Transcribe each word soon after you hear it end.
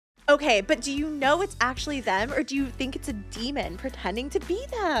Okay, but do you know it's actually them, or do you think it's a demon pretending to be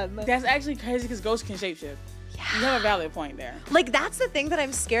them? That's actually crazy because ghosts can shapeshift. Yeah. You have a valid point there. Like, that's the thing that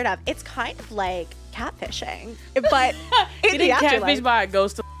I'm scared of. It's kind of like catfishing, but in the Getting afterlife. catfished by a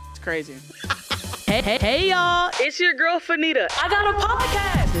ghost is crazy. Hey, y'all. It's your girl, Fanita. I got a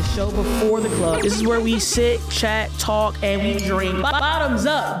podcast. The show before the club. This is where we sit, chat, talk, and we drink. Bottoms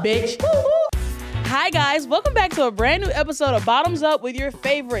up, bitch. Woo-hoo. Hi, guys. Welcome back to a brand new episode of Bottoms Up with your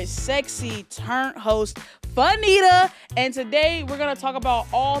favorite sexy turnt host, Fanita. And today, we're going to talk about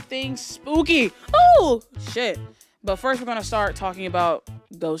all things spooky. Oh, shit. But first, we're going to start talking about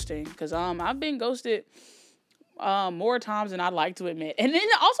ghosting. Because I've been ghosted more times than I'd like to admit. And then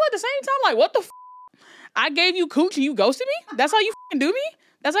also at the same time, like, what the I gave you cooch and you ghosted me? That's how you do me?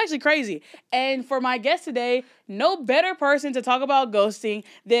 That's actually crazy. And for my guest today, no better person to talk about ghosting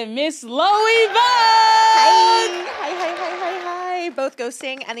than Miss Loey. Hi. Both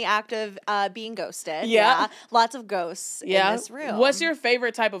ghosting and the act of being ghosted. Yeah. Lots of ghosts in this room. What's your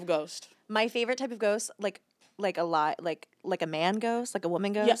favorite type of ghost? My favorite type of ghost, like a lot, like a man ghost, like a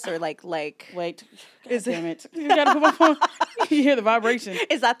woman ghost, or like. Wait, damn it! You gotta put my phone. You hear the vibration.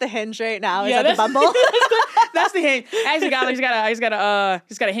 Is that the hinge right now? Yeah, is that the Bumble? That's the hinge. I actually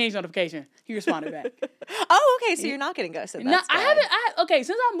got a hinge notification. He responded back. Oh, okay. So you're not getting ghosted. No, I haven't. Okay,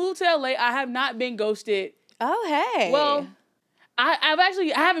 since I moved to LA, I have not been ghosted. Oh, hey. Well, I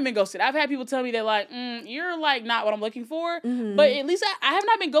haven't been ghosted. I've had people tell me that like, you're like not what I'm looking for. Mm-hmm. But at least I have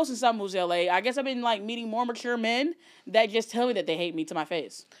not been ghosted since I moved to LA. I guess I've been like meeting more mature men that just tell me that they hate me to my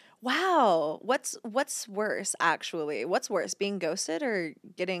face. Wow. What's worse, actually? What's worse, being ghosted or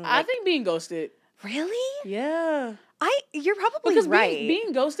getting I think being ghosted. Really? Yeah. You're probably because right.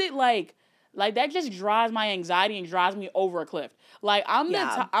 Being ghosted, like that just drives my anxiety and drives me over a cliff. Like I'm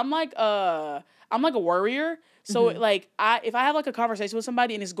like a worrier. So like if I have like a conversation with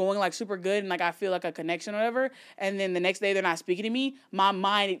somebody and it's going like super good and like I feel like a connection or whatever, and then the next day they're not speaking to me, my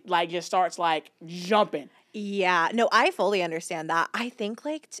mind like just starts like jumping. Yeah, no, I fully understand that. I think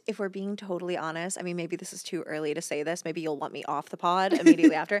like if we're being totally honest, I mean maybe this is too early to say this. Maybe you'll want me off the pod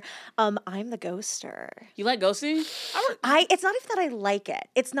immediately after. I'm the ghoster. You like ghosting? It's not even that I like it.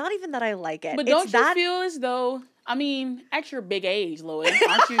 It's not even that I like it. But don't you feel as though? I mean, at your big age, Loey,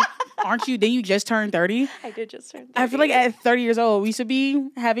 aren't you? Then you just turned 30. I did just turn 30. I feel like at 30 years old, we should be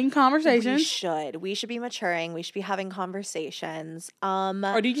having conversations. We should be maturing. We should be having conversations.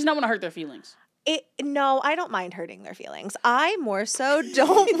 Or do you just not want to hurt their feelings? No, I don't mind hurting their feelings. I more so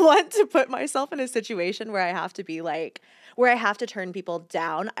don't want to put myself in a situation where I have to be like, where I have to turn people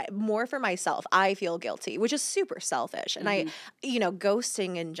down. More for myself. I feel guilty, which is super selfish. And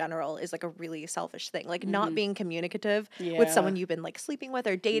ghosting in general is like a really selfish thing. Like not being communicative with someone you've been like sleeping with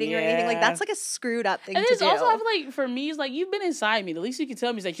or dating or anything. Like that's like a screwed up thing to do. And it's also, I feel like for me, it's like you've been inside me. The least you can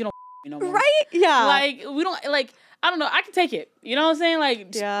tell me is like you don't no more. Right? Yeah. Like we don't like. I don't know. I can take it. You know what I'm saying?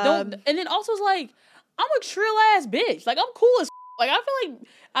 Like, don't. And then also, it's like, I'm a trill ass bitch. Like, I'm cool as like.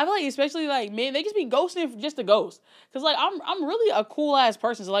 I feel like, especially like men, they just be ghosting just to ghost. Cause like, I'm really a cool ass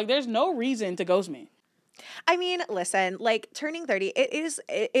person. So like, there's no reason to ghost me. I mean, listen, like turning 30,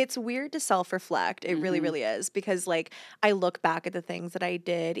 it's weird to self-reflect. It really, really is. Because like, I look back at the things that I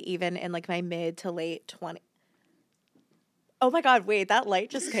did even in like my mid to late 20s. Oh my God, wait, that light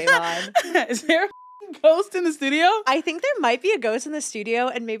just came on. Is there ghost in the studio? I think there might be a ghost in the studio,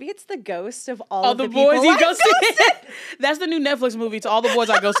 and maybe it's the ghost of all the boys you ghosted. That's the new Netflix movie. To all the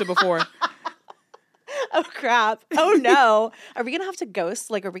boys I ghosted before. Oh crap! Oh no! Are we gonna have to ghost?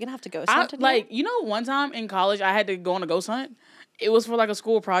 Like, are we gonna have to ghost hunt? Like, you know, one time in college, I had to go on a ghost hunt. It was for like a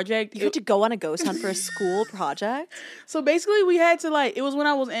school project. You had to go on a ghost hunt for a school project? So basically we had to like, it was when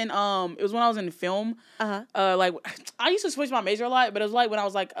I was in film. Like I used to switch my major a lot, but it was like when I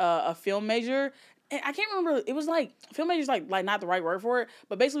was like a film major. And I can't remember. It was like film major's like not the right word for it,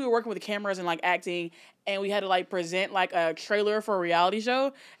 but basically we were working with the cameras and like acting, and we had to like present like a trailer for a reality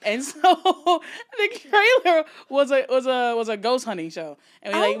show, and so the trailer was a ghost hunting show,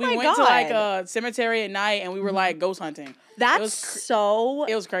 and we went to like a cemetery at night, and we were like ghost hunting. That's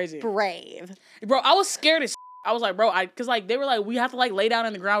it was crazy, brave, bro. I was scared as. I was like, bro, because like they were like, we have to like lay down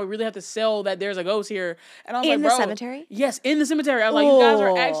in the ground. We really have to sell that there's a ghost here, and I was like, bro, in the cemetery. Yes, in the cemetery. I was like, you guys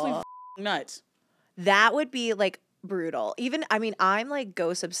are actually nuts. That would be like brutal. Even, I mean, I'm like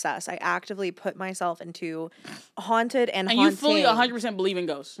ghost obsessed. I actively put myself into haunted and haunting. And you fully 100% believe in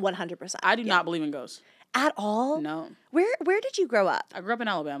ghosts? 100%. I do not believe in ghosts. At all? No. Where did you grow up? I grew up in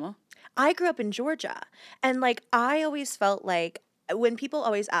Alabama. I grew up in Georgia. And like, I always felt like when people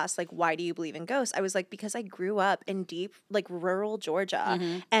always ask, like, why do you believe in ghosts? I was like, because I grew up in deep, like, rural Georgia,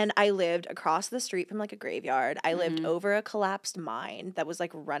 and I lived across the street from, like, a graveyard. I lived over a collapsed mine that was,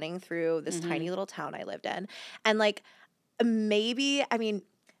 like, running through this tiny little town I lived in. And, like, maybe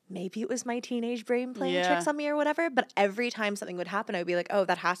it was my teenage brain playing tricks on me or whatever, but every time something would happen, I would be like, oh,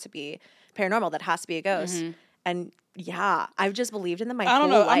 that has to be paranormal. That has to be a ghost. And yeah, I've just believed in them my whole life. I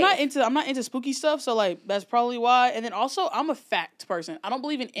don't know. I'm not into spooky stuff, so like that's probably why. And then also, I'm a fact person. I don't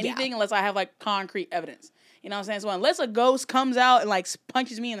believe in anything unless I have like concrete evidence. You know what I'm saying? So unless a ghost comes out and like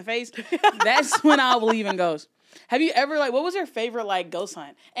punches me in the face, that's when I'll believe in ghosts. Have you ever what was your favorite like ghost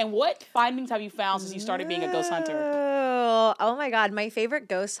hunt? And what findings have you found since you started being a ghost hunter? Oh my God, my favorite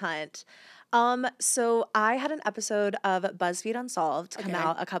ghost hunt. So I had an episode of BuzzFeed Unsolved come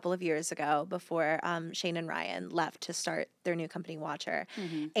out a couple of years ago before Shane and Ryan left to start their new company, Watcher.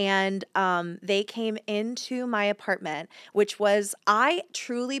 And they came into my apartment, which was, I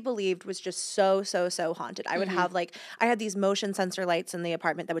truly believed was just so haunted. I would have I had these motion sensor lights in the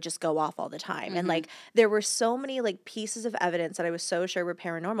apartment that would just go off all the time. And like, there were so many like pieces of evidence that I was so sure were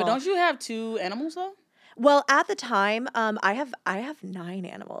paranormal. But don't you have 2 animals though? Well, at the time, I have 9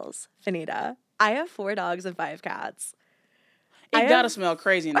 animals, Finita. I have 4 dogs and 5 cats. It gotta smell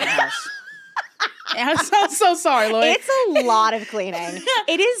crazy in the house. I'm so sorry, Loey. It's a lot of cleaning.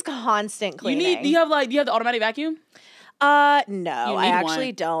 It is constant cleaning. Do you have the automatic vacuum? No, I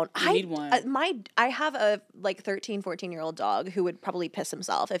actually don't. You need one. I have a 13, 14-year-old dog who would probably piss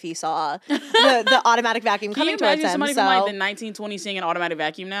himself if he saw the automatic vacuum coming towards him. Can you imagine somebody from like the 1920s seeing an automatic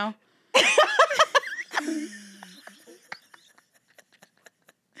vacuum now?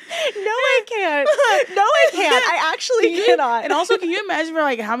 No, I can't. I actually cannot. And also, can you imagine for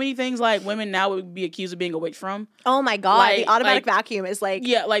like how many things like women now would be accused of being a witch from? Oh my God, the automatic vacuum is like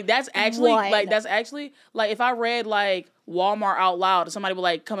that's actually like if I read like Walmart out loud, somebody would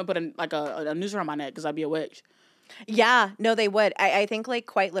like come and put a noose around my neck because I'd be a witch. Yeah, no, they would. I think like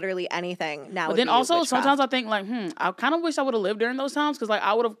quite literally anything now. But then also sometimes I think like, I kind of wish I would have lived during those times because like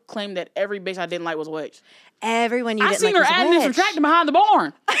I would have claimed that every bitch I didn't like was a witch. Everyone you I didn't seen like her adding this subtracting behind the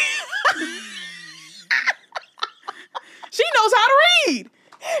barn. She knows how to read.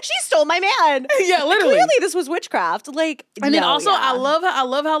 She stole my man. Yeah, literally. Clearly, this was witchcraft. And then also, I love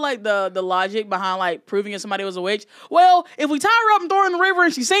how like the logic behind like proving if somebody was a witch. Well, if we tie her up and throw her in the river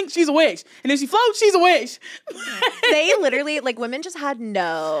and she sinks, she's a witch. And if she floats, she's a witch. They literally women just had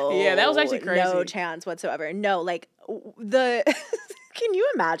that was actually crazy. No chance whatsoever. No, the. Can you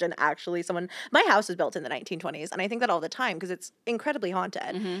imagine actually my house was built in the 1920s and I think that all the time because it's incredibly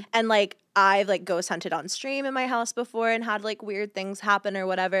haunted. And like I've ghost hunted on stream in my house before and had like weird things happen or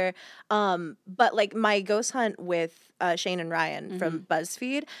whatever. But like my ghost hunt with Shane and Ryan from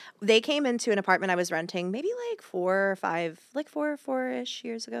BuzzFeed, they came into an apartment I was renting maybe like 4-ish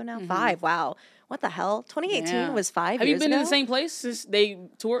years ago now. 5, wow. What the hell? 2018 was 5 years ago. Have you been in the same place since they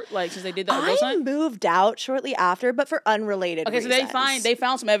toured, since they did the ghost hunt? I moved out shortly after, but for unrelated reasons. So they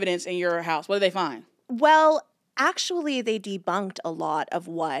found some evidence in your house. What did they find? Well, actually, they debunked a lot of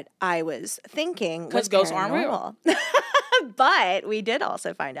what I was thinking. Because ghosts aren't real. But we did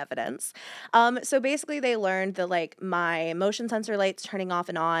also find evidence. So basically they learned that my motion sensor lights turning off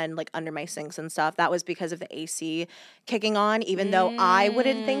and on under my sinks and stuff, that was because of the AC kicking on, even though I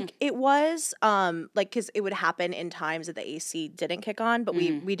wouldn't think it was, because it would happen in times that the AC didn't kick on, but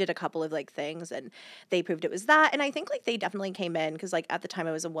we did a couple of things and they proved it was that. And I think they definitely came in because at the time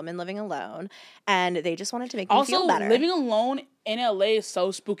I was a woman living alone and they just wanted to make me feel better. Also, living alone in LA is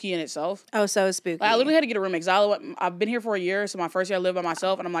so spooky in itself. Oh, so spooky. I literally had to get a roommate because I've been here for a year, so my first year I lived by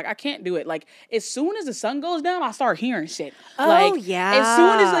myself, and I'm like, I can't do it. As soon as the sun goes down, I start hearing shit.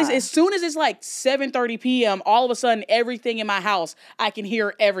 Yeah. As soon as it's 7:30 p.m., all of a sudden everything in my house, I can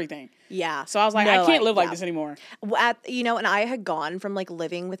hear everything. Yeah. So I was like, I can't live like this anymore. And I had gone from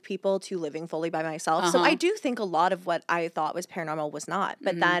living with people to living fully by myself. So I do think a lot of what I thought was paranormal was not.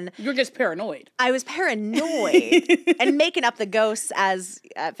 But then you're just paranoid. I was paranoid and making up the ghosts as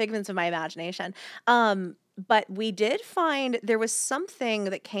figments of my imagination. But we did find there was something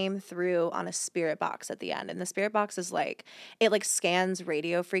that came through on a spirit box at the end. And the spirit box is it scans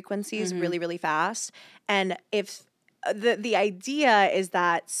radio frequencies really, really fast. And if the idea is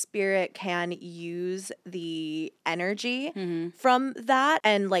that spirit can use the energy from that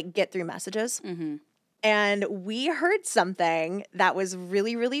and get through messages. And we heard something that was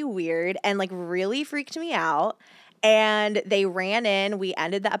really, really weird and really freaked me out. And they ran in, we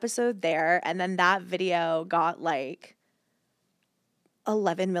ended the episode there, and then that video got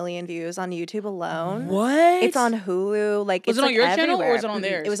 11 million views on YouTube alone. What? It's on Hulu. Was it on your channel or was it on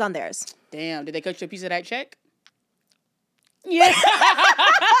theirs? It was on theirs. Damn, did they cut you a piece of that check? Yeah.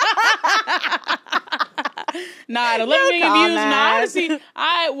 Nah, at 11 million views. Nah, honestly,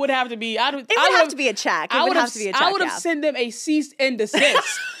 I would have to be. It would have to be a check. It would have to be a check. I would have sent them a cease and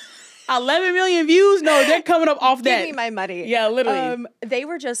desist. 11 million views? No, they're coming up off that. Give me my money. Yeah, literally. They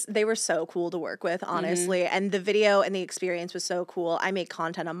were so cool to work with, honestly. And the video and the experience was so cool. I make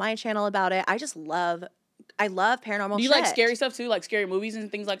content on my channel about it. I love paranormal shit. Do you like scary stuff too? Like scary movies and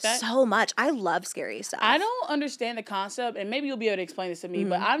things like that? So much. I love scary stuff. I don't understand the concept, and maybe you'll be able to explain this to me,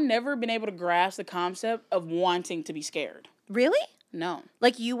 but I've never been able to grasp the concept of wanting to be scared. Really? No.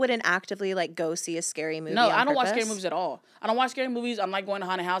 Like, you wouldn't actively, like, go see a scary movie No, on I don't watch purpose? scary movies at all. I don't watch scary movies. I'm like going to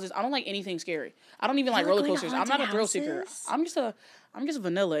haunted houses. I don't like anything scary. I don't even like roller coasters. I'm not a thrill seeker. I'm just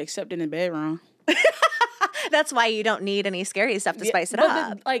vanilla, except in the bedroom. That's why you don't need any scary stuff to spice it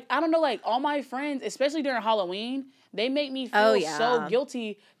up. I don't know, like, all my friends, especially during Halloween, they make me feel so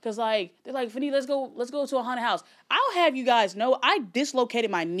guilty because, like, they're like, Fanny, let's go to a haunted house. I'll have you guys know, I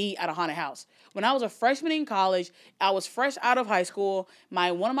dislocated my knee at a haunted house. When I was a freshman in college, I was fresh out of high school.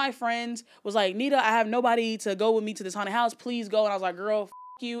 One of my friends was like, Nita, I have nobody to go with me to this haunted house. Please go. And I was like, girl,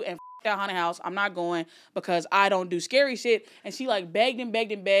 you and that haunted house. I'm not going because I don't do scary shit. And she like begged and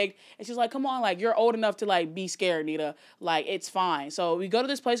begged and begged. And she was like, come on, like, you're old enough to like be scared, Nita. Like, it's fine. So we go to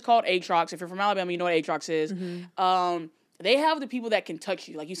this place called Atrox. If you're from Alabama, you know what Atrox is. Mm-hmm. They have the people that can touch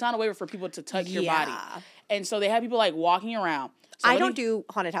you. Like, you sign a waiver for people to touch your body. And so they have people like walking around. So I don't do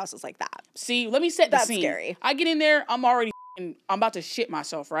haunted houses like that. See, let me set the scene. That's scary. I get in there, I'm about to shit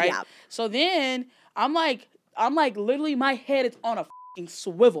myself, right? Yeah. So then I'm like literally my head is on a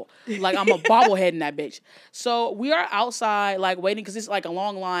swivel. Like, I'm a bobblehead in that bitch. So we are outside, like, waiting because it's like a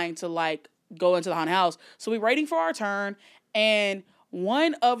long line to like go into the haunted house. So we're waiting for our turn, and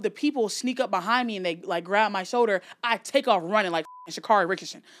one of the people sneak up behind me and they like grab my shoulder. I take off running like Sha'Carri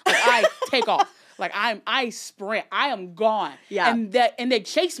Richardson. Like, I take off. Like, I sprint. I am gone. Yeah. And they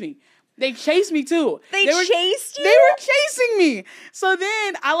chase me. They chased me too. They chased you? They were chasing me. So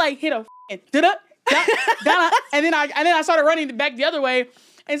then I like hit a da-da, and then I started running back the other way.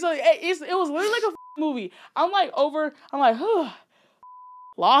 And so it was literally like a movie. I'm like,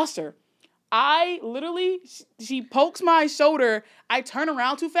 lost her. I literally, she pokes my shoulder. I turn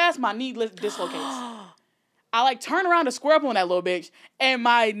around too fast. My knee dislocates. I like turn around to square up on that little bitch, and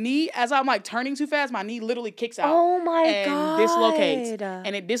my knee, as I'm like turning too fast, my knee literally kicks out. Oh my God. And dislocates.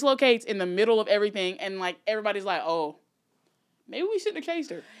 And it dislocates in the middle of everything, and like everybody's like, oh, maybe we shouldn't have chased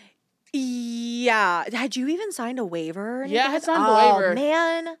her. Yeah. Had you even signed a waiver? Yeah, I had signed a waiver. Oh,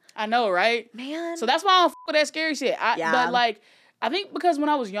 man. I know, right? Man. So that's why I don't f with that scary shit. But like, I think because when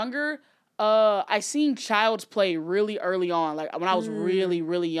I was younger, I seen Child's Play really early on, like when I was really,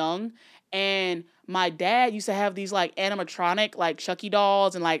 really young, and my dad used to have these like animatronic like Chucky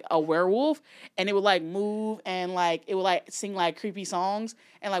dolls and like a werewolf, and it would like move and like it would like sing like creepy songs,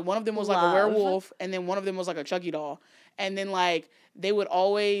 and like one of them was like a werewolf, and then one of them was like a Chucky doll, and then like they would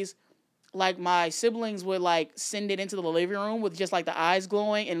always, like, my siblings would like send it into the living room with just like the eyes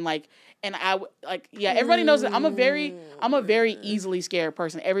glowing, and like, and I like, yeah, everybody knows that I'm a very easily scared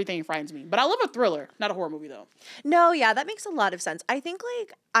person. Everything frightens me, but I love a thriller, not a horror movie though. No, yeah, that makes a lot of sense. I think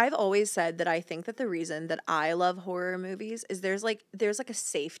like I've always said that I think that the reason that I love horror movies is there's like a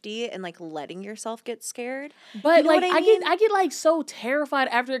safety in like letting yourself get scared. But you know like what I mean? I get like so terrified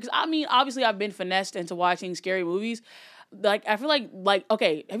after, because I mean obviously I've been finessed into watching scary movies. Like, I feel like,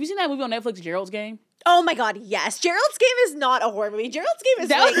 okay, have you seen that movie on Netflix, Gerald's Game? Oh my God, yes. Gerald's Game is not a horror movie. Gerald's Game is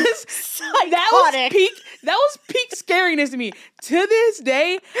psychotic. That was peak scariness to me. To this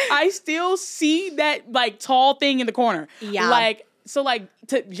day, I still see that like tall thing in the corner. Yeah. Like, so like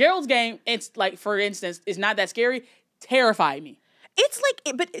to Gerald's Game, it's like, for instance, it's not that scary. Terrified me. It's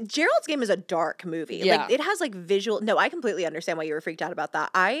like, but Gerald's Game is a dark movie. Yeah. Like, it has like visual. No, I completely understand why you were freaked out about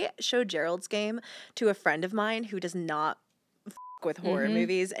that. I showed Gerald's Game to a friend of mine who does not with horror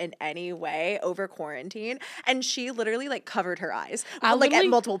movies in any way over quarantine, and she literally like covered her eyes like at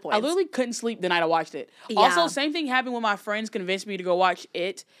multiple points. I literally couldn't sleep the night I watched it. Yeah. Also, same thing happened when my friends convinced me to go watch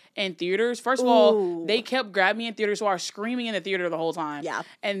it in theaters. First of all, they kept grabbing me in theaters, so I was screaming in the theater the whole time. Yeah.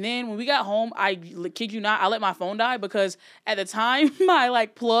 And then when we got home, I kid you not, I let my phone die because at the time my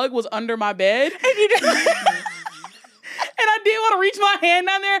like plug was under my bed. And you just and I didn't want to reach my hand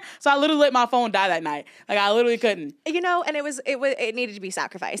down there, so I literally let my phone die that night. Like, I literally couldn't. You know, and it needed to be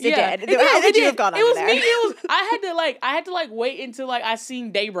sacrificed. It did. How would you have gone on there? Me. I had to wait until like I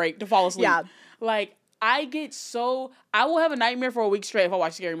seen daybreak to fall asleep. Yeah. Like, I will have a nightmare for a week straight if I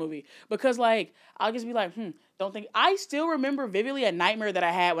watch a scary movie, because like I'll just be like, don't think. I still remember vividly a nightmare that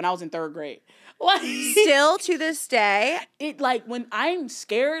I had when I was in 3rd grade. Like, still to this day, it like when I'm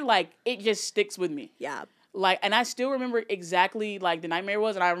scared, like it just sticks with me. Yeah. Like, and I still remember exactly, like, the nightmare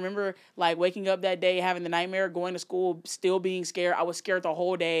was, and I remember, like, waking up that day, having the nightmare, going to school, still being scared. I was scared the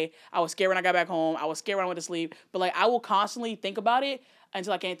whole day. I was scared when I got back home. I was scared when I went to sleep. But, like, I will constantly think about it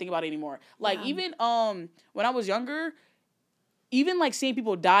until I can't think about it anymore. Like, even when I was younger, even, like, seeing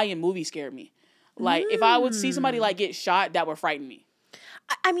people die in movies scared me. Like, if I would see somebody, like, get shot, that would frighten me.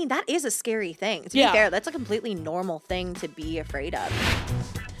 I mean, that is a scary thing. To be fair, that's a completely normal thing to be afraid of.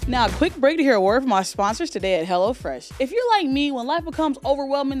 Now, a quick break to hear a word from our sponsors today at HelloFresh. If you're like me, when life becomes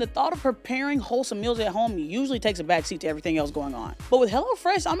overwhelming, the thought of preparing wholesome meals at home usually takes a backseat to everything else going on. But with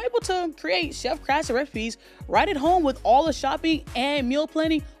HelloFresh, I'm able to create chef-crafted recipes right at home with all the shopping and meal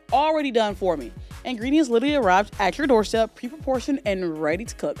planning already done for me. Ingredients literally arrived at your doorstep, pre-proportioned and ready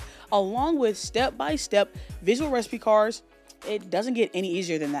to cook, along with step-by-step visual recipe cards. It doesn't get any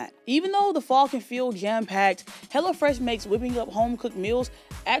easier than that. Even though the fall can feel jam-packed, HelloFresh makes whipping up home-cooked meals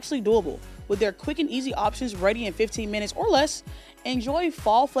actually doable. With their quick and easy options ready in 15 minutes or less, enjoy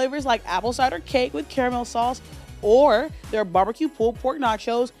fall flavors like apple cider cake with caramel sauce, or their barbecue pulled pork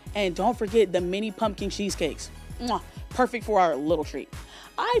nachos, and don't forget the mini pumpkin cheesecakes. Mwah, perfect for our little treat.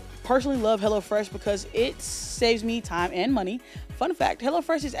 I personally love HelloFresh because it saves me time and money. Fun fact,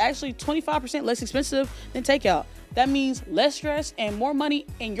 HelloFresh is actually 25% less expensive than takeout. That means less stress and more money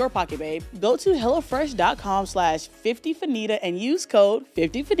in your pocket, babe. Go to HelloFresh.com/50Fanita and use code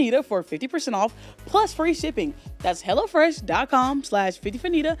 50Fanita for 50% off plus free shipping. That's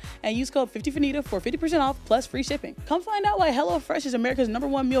HelloFresh.com/50Fanita and use code 50Fanita for 50% off plus free shipping. Come find out why HelloFresh is America's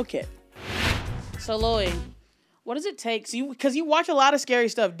 #1 meal kit. So, Loey, what does it take? Because you watch a lot of scary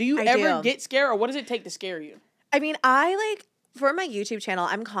stuff. Do you ever get scared, or what does it take to scare you? I mean, for my YouTube channel,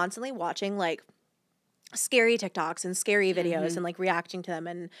 I'm constantly watching, like, scary TikToks and scary videos and, like, reacting to them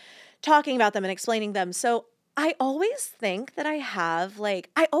and talking about them and explaining them. So I always think that I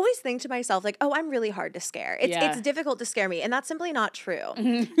always think to myself, like, oh, I'm really hard to scare. It's difficult to scare me. And that's simply not true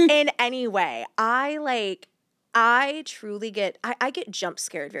in any way. I truly get jump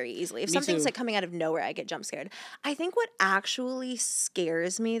scared very easily. If something's like coming out of nowhere, I get jump scared. I think what actually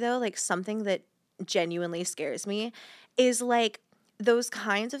scares me, though, like something that genuinely scares me, is like those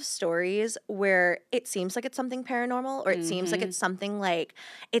kinds of stories where it seems like it's something paranormal, or it seems like it's something like,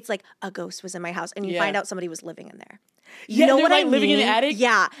 it's like a ghost was in my house and you find out somebody was living in there. You know what I mean? Living in the attic?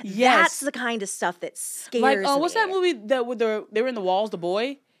 Yeah. Yes. That's the kind of stuff that scares me. What's that movie that they were in the walls, The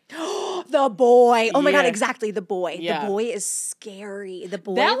Boy? The Boy. Oh my God, exactly. The Boy. Yeah. The Boy is scary. The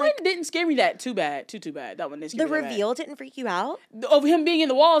Boy. That one didn't scare me too bad. Too bad. That one didn't scare me. The reveal didn't freak you out? Of him being in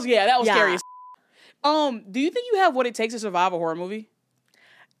the walls, that was scary as do you think you have what it takes to survive a horror movie?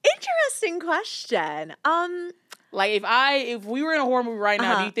 Interesting question. Like if we were in a horror movie right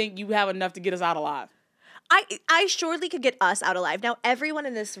now, do you think you have enough to get us out alive? I surely could get us out alive. Now, everyone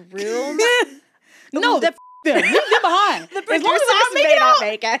in this room. No, them. Leave them behind. The producers may not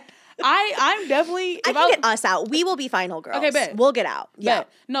make it. I'm definitely. I can get us out. We will be final girls. Okay, bet. We'll get out. Yeah. Bet.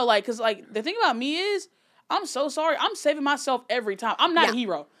 No, like, cause like the thing about me is, I'm so sorry. I'm saving myself every time. I'm not a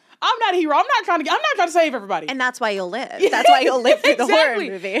hero. I'm not a hero. I'm not trying to save everybody. And that's why you'll live. That's why you'll live through the horror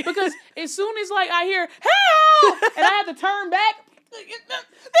movie. Because as soon as like I hear help and I have to turn back,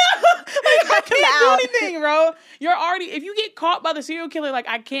 I can't do anything, bro. You're already, if you get caught by the serial killer, like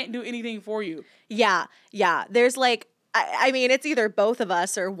I can't do anything for you. Yeah. There's like, I mean, it's either both of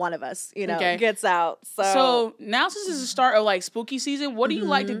us or one of us, gets out. So now since it's the start of like spooky season, what do you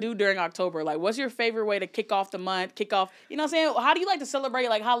like to do during October? Like, what's your favorite way to kick off the month? You know what I'm saying? How do you like to celebrate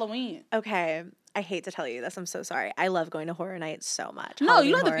like Halloween? Okay. I hate to tell you this. I'm so sorry. I love going to horror nights so much. No,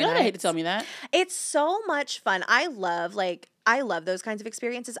 you don't have to hate to tell me that. It's so much fun. I love those kinds of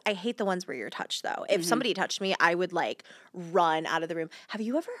experiences. I hate the ones where you're touched, though. If somebody touched me, I would like run out of the room. Have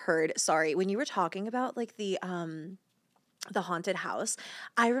you ever heard, sorry, when you were talking about like the haunted house,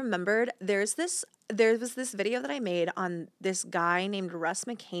 I remembered there was this video that I made on this guy named Russ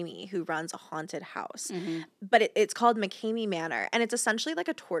McKamey who runs a haunted house, but it's called McKamey Manor, and it's essentially like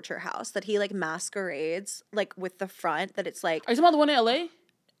a torture house that he like masquerades like with the front that it's like. Are you talking about the one in LA?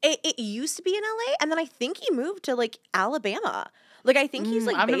 It used to be in LA, and then I think he moved to like Alabama. Like I think he's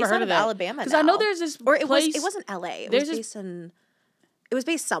like I've based out of Alabama now. Because I know there's this place. It wasn't LA. It was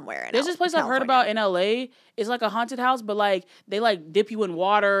based somewhere. There's this place I've heard about in LA. It's like a haunted house, but like they like dip you in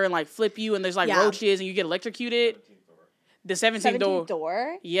water and like flip you, and there's like roaches and you get electrocuted. The 17th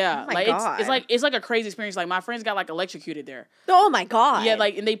door. Yeah, oh my God. It's like a crazy experience. Like my friends got like electrocuted there. Oh my God. Yeah,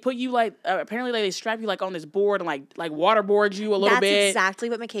 like and they put you like apparently like, they strap you like on this board and like waterboard you a little bit. That's exactly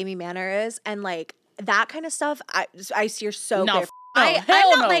what McKamey Manor is, and like that kind of stuff. I see you're so clear. I'm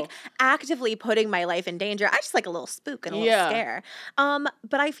not like actively putting my life in danger. I just like a little spook and a little scare.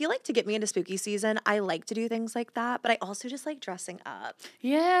 But I feel like to get me into spooky season, I like to do things like that. But I also just like dressing up.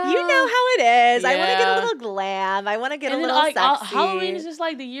 Yeah. You know how it is. I want to get a little glam. I want to get a little sexy. Halloween is just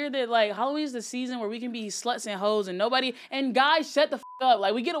like the year that like Halloween is the season where we can be sluts and hoes and guys shut the up.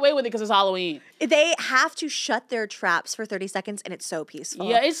 Like we get away with it because it's Halloween. They have to shut their traps for 30 seconds and it's so peaceful.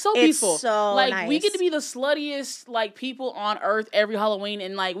 Yeah, it's so peaceful. So like nice. We get to be the sluttiest like people on earth every Halloween,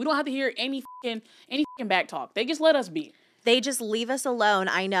 and like we don't have to hear any fucking back talk. They just let us be. They just leave us alone.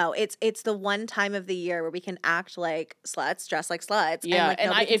 I know. It's the one time of the year where we can act like sluts, dress like sluts. Yeah,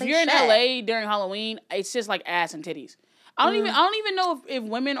 and if you're in LA during Halloween, it's just like ass and titties. I don't even know if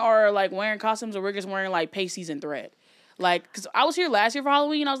women are like wearing costumes or we're just wearing like pasties and thread. Like, because I was here last year for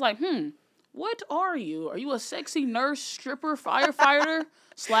Halloween, I was like, what are you? Are you a sexy nurse, stripper, firefighter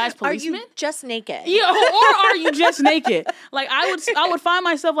 / policeman? Are you just naked? Yeah, or are you just naked? Like, I would find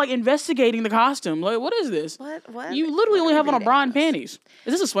myself, like, investigating the costume. Like, what is this? What? You literally only have on a bra and panties.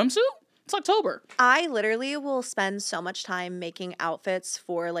 Is this a swimsuit? It's October. I literally will spend so much time making outfits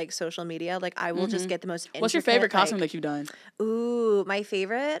for, like, social media. Like, I will just get the most intricate. What's your favorite costume that you've done? Ooh, my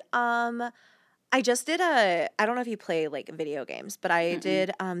favorite? I just did I don't know if you play like video games, but I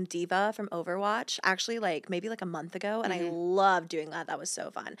did Diva from Overwatch actually like maybe like a month ago, and I loved doing that. That was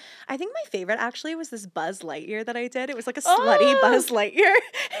so fun. I think my favorite actually was this Buzz Lightyear that I did. It was like a slutty Buzz Lightyear.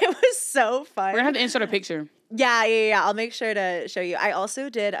 It was so fun. We're gonna have to insert a picture. Yeah. I'll make sure to show you. I also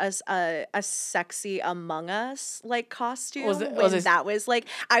did a sexy Among Us like costume. That was like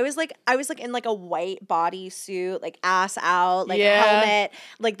I was like in like a white bodysuit, like ass out, like helmet,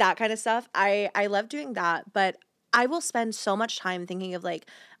 like that kind of stuff. I love doing that, but I will spend so much time thinking of like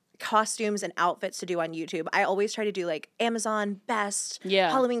costumes and outfits to do on YouTube. I always try to do like Amazon best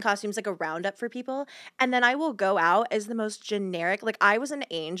Halloween costumes, like a roundup for people. And then I will go out as the most generic. Like I was an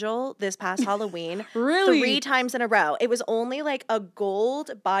angel this past Halloween. Really? 3 times in a row. It was only like a gold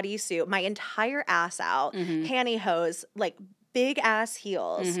bodysuit, my entire ass out, pantyhose, like big ass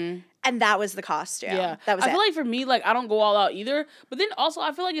heels. And that was the costume. Yeah. That was I feel like for me, like I don't go all out either. But then also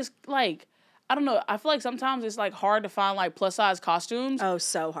I feel like it's like I don't know. I feel like sometimes it's like hard to find like plus size costumes. Oh,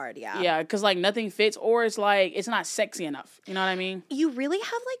 so hard, yeah. Yeah, because like nothing fits, or it's like it's not sexy enough. You know what I mean? You really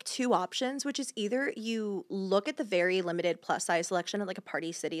have like 2 options, which is either you look at the very limited plus size selection at like a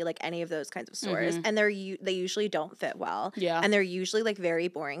Party City, like any of those kinds of stores, and they usually don't fit well. Yeah, and they're usually like very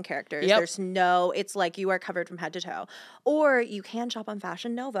boring characters. Yep. It's like you are covered from head to toe. Or you can shop on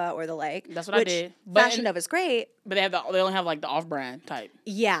Fashion Nova or the like. That's what I did. Fashion Nova's great, but they only have like the off brand type.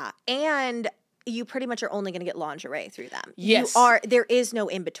 Yeah, and you pretty much are only going to get lingerie through them. Yes. There is no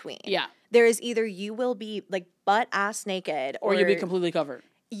in between. Yeah. There is either you will be like butt ass naked or you'll be completely covered.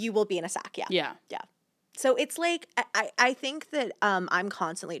 You will be in a sack. Yeah. Yeah. Yeah. So it's like, I think that I'm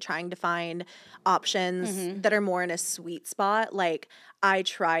constantly trying to find options that are more in a sweet spot. Like I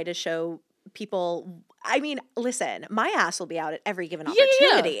try to show people, I mean, listen, my ass will be out at every given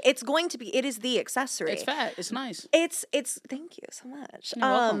opportunity. Yeah. It is the accessory. It's fat. It's nice. It's thank you so much. You're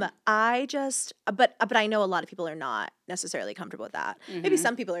welcome. But I know a lot of people are not necessarily comfortable with that. Maybe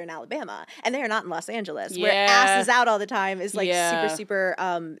some people are in Alabama and they are not in Los Angeles where asses out all the time is like super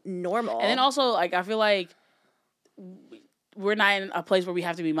normal. And then also like I feel like we're not in a place where we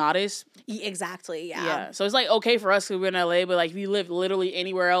have to be modest. Exactly, yeah. Yeah. So it's like okay for us because we're in LA, but like if you live literally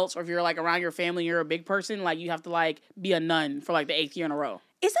anywhere else or if you're like around your family, you're a big person, like you have to like be a nun for like the 8th year in a row.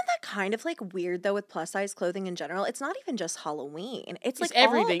 Isn't that kind of like weird though with plus size clothing in general? It's not even just Halloween. It's like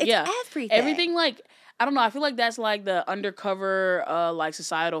everything. Everything. Everything like I don't know. I feel like that's like the undercover like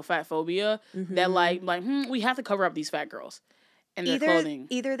societal fat phobia that like we have to cover up these fat girls. And their clothing.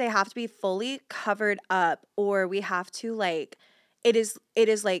 Either they have to be fully covered up or we have to like it is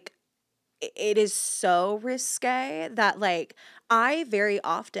so risque that like I very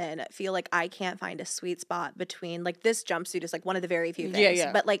often feel like I can't find a sweet spot between like this jumpsuit is like one of the very few things.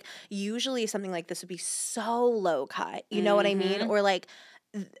 Yeah. But like usually something like this would be so low cut. You know what I mean? Or like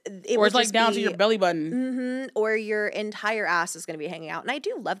it's like down to your belly button. Or your entire ass is gonna be hanging out. And I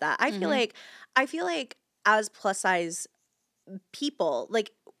do love that. I feel like as plus size people,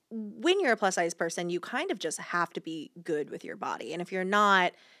 like when you're a plus size person, you kind of just have to be good with your body. And if you're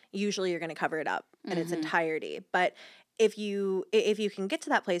not, usually you're going to cover it up in its entirety. But if you can get to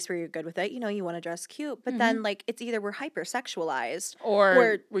that place where you're good with it, you know, you want to dress cute, but then like it's either we're hypersexualized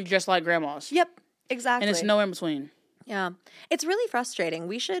or we're just like grandmas. Yep, exactly. And it's no in between. Yeah, it's really frustrating.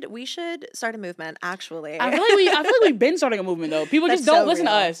 We should start a movement. Actually, I feel like we've been starting a movement though. People just don't listen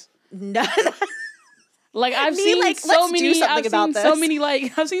to us. No. Like I've Me, seen like, so let's many. do something I've about seen this. so many.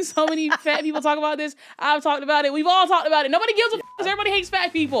 Like I've seen so many fat people talk about this. I've talked about it. We've all talked about it. Nobody gives a f because everybody hates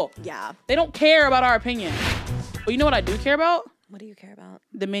fat people. Yeah. They don't care about our opinion. But you know what I do care about? What do you care about?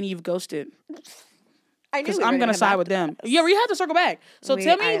 The men you've ghosted. I knew Because we I'm were gonna come side back with to them. this. Yeah, we have to circle back. So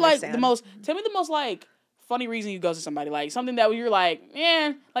tell me I like understand. tell me the most like funny reason you ghosted somebody. Like something that you're like,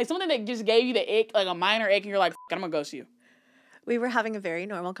 like something that just gave you the ick, like a minor ick, and you're like, I'm gonna ghost you. We were having a very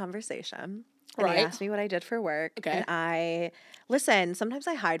normal conversation. And Right. he asked me what I did for work. Okay. And sometimes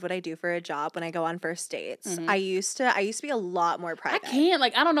I hide what I do for a job when I go on first dates. I used to be a lot more I private. can't.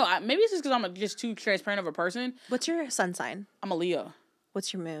 Like I don't know. Maybe it's just because I'm just too transparent of a person. What's your sun sign? I'm a Leo.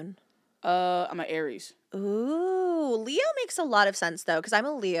 What's your moon? I'm an Aries. Ooh, Leo makes a lot of sense though, because I'm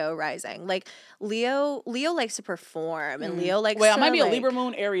a Leo rising. Like Leo likes to perform, and Leo likes. Wait, to, I might be a like, Libra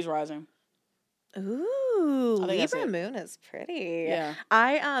moon, Aries rising. Ooh, I think that's Libra it. moon is pretty. Yeah.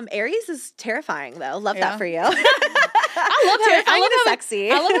 Aries is terrifying though. Love Yeah. that for you. I love having. Terrifying and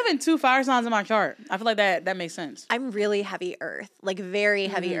sexy. I love having 2 fire signs in my chart. I feel like that makes sense. I'm really heavy earth, like very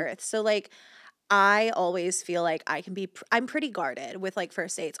heavy earth. So like I always feel like I'm pretty guarded with like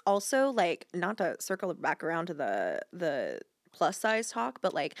first dates. Also, like not to circle back around to the plus size talk,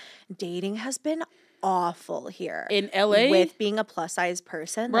 but like dating has been awful here In LA with being a plus size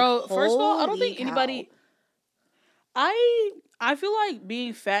person. Bro, like, first of all, I don't think holy anybody cow. I feel like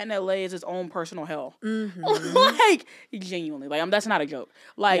being fat in LA is its own personal hell. Mm-hmm. Like genuinely, like that's not a joke.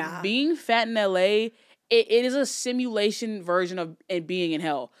 Like being fat in LA, it is a simulation version of it being in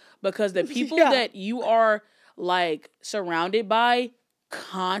hell because the people that you are like surrounded by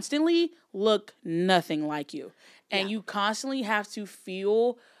constantly look nothing like you, and you constantly have to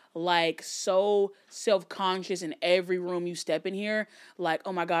feel like so self-conscious in every room you step in here. Like,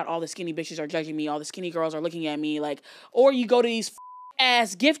 oh my God, all the skinny bitches are judging me. All the skinny girls are looking at me. Like, or you go to these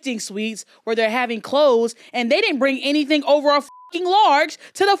ass gifting suites where they're having clothes and they didn't bring anything over a fucking large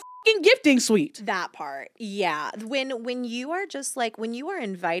to the fucking gifting suite. That part. Yeah. When you are just like, when you are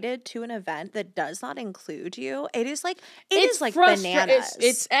invited to an event that does not include you, it is like bananas.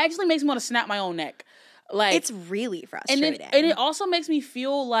 It's actually makes me want to snap my own neck. Like it's really frustrating. And it also makes me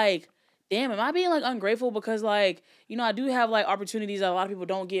feel like, damn, am I being like ungrateful because like, you know, I do have like opportunities that a lot of people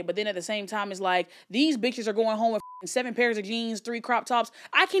don't get, but then at the same time it's like these bitches are going home with 7 pairs of jeans, 3 crop tops.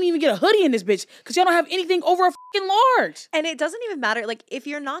 I can't even get a hoodie in this bitch because y'all don't have anything over a fucking large. And it doesn't even matter. Like if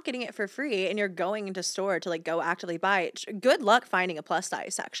you're not getting it for free and you're going into store to like go actively buy it, good luck finding a plus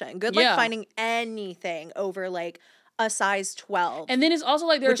size section. Good luck finding anything over like a size 12. And then it's also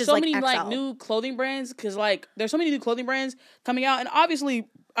like there are so many XL. like new clothing brands because like there's so many new clothing brands coming out, and obviously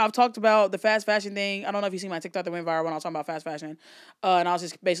I've talked about the fast fashion thing. I don't know if you seen my TikTok that went viral when I was talking about fast fashion, and I was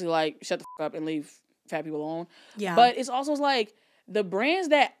just basically like, shut the fuck up and leave fat people alone. Yeah. But it's also like the brands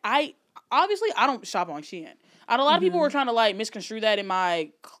that I don't shop on Shein. A lot of people were trying to like misconstrue that in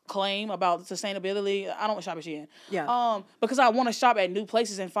my claim about sustainability. I don't shop at Shein. Yeah. Because I want to shop at new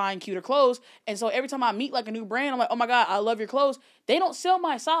places and find cuter clothes. And so every time I meet like a new brand, I'm like, oh my God, I love your clothes. They don't sell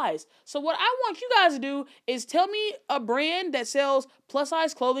my size. So what I want you guys to do is tell me a brand that sells plus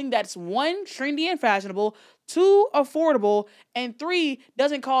size clothing that's 1, trendy and fashionable, 2, affordable, and 3,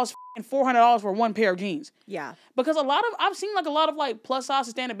 doesn't cost $400 for 1 pair of jeans. Yeah. Because I've seen like a lot of like plus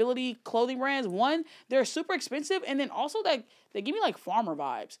size sustainability clothing brands. 1, they're super expensive, and then also like they give me like farmer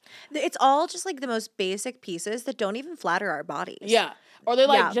vibes. It's all just like the most basic pieces that don't even flatter our bodies. Yeah. Or they're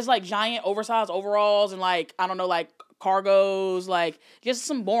like just like giant oversized overalls and like, I don't know, like cargos, like just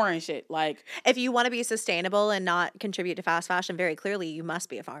some boring shit. Like if you want to be sustainable and not contribute to fast fashion, very clearly you must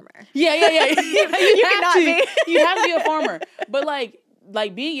be a farmer. Yeah. you cannot be. You have to be a farmer. But like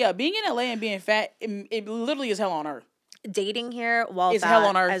being in LA and being fat, it literally is hell on earth. Dating here while it's fat hell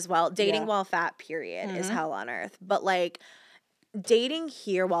on earth as well. Dating while fat, period, is hell on earth. But like dating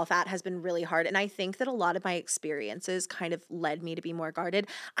here while fat has been really hard. And I think that a lot of my experiences kind of led me to be more guarded.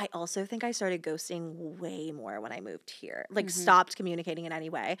 I also think I started ghosting way more when I moved here. Like stopped communicating in any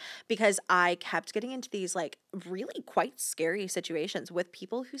way because I kept getting into these like really quite scary situations with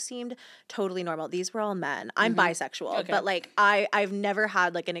people who seemed totally normal. These were all men. I'm bisexual, but like I've never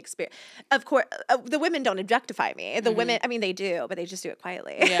had like an experience. Of course, the women don't objectify me. The women, I mean, they do, but they just do it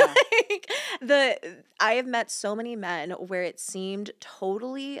quietly. Yeah. I have met so many men where it seemed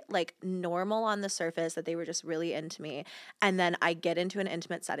totally like normal on the surface that they were just really into me, and then I get into an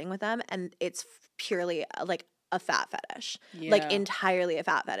intimate setting with them and it's purely like a fat fetish, like entirely a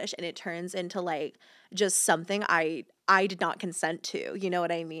fat fetish, and it turns into like just something I did not consent to, you know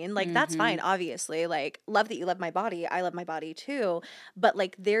what I mean? Like that's fine, obviously, like love that you love my body, I love my body too, but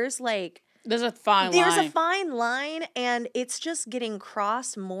like there's like There's a fine line. There's a fine line, and it's just getting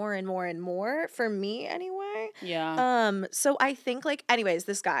crossed more and more and more for me anyway. Yeah. So I think, like, anyways,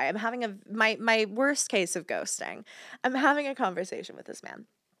 this guy, I'm having my worst case of ghosting. I'm having a conversation with this man.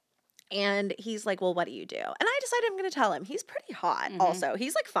 And he's like, well, what do you do? And I decided I'm going to tell him. He's pretty hot also.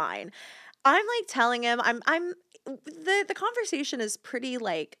 He's like fine. I'm like telling him the conversation is pretty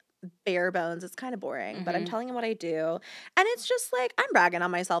like bare bones. It's kind of boring, but I'm telling him what I do. And it's just like, I'm bragging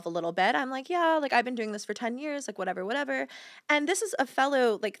on myself a little bit. I'm like, yeah, like I've been doing this for 10 years, like whatever. And this is a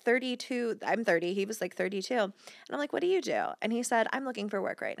fellow like 32. I'm 30. He was like 32. And I'm like, what do you do? And he said, I'm looking for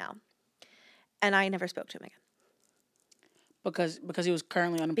work right now. And I never spoke to him again. Because he was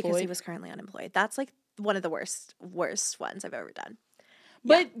currently unemployed? Because he was currently unemployed. That's like one of the worst ones I've ever done.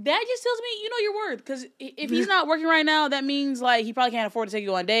 But that just tells me you know your worth. Because if he's not working right now, that means like he probably can't afford to take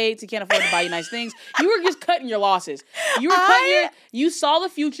you on dates. He can't afford to buy you nice things. You were just cutting your losses. You saw the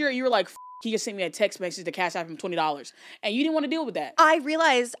future. You were like, he just sent me a text message to cash out him $20. And you didn't want to deal with that. I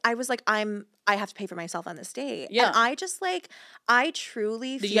realized, I was like, I have to pay for myself on this date. Yeah. And I just like, I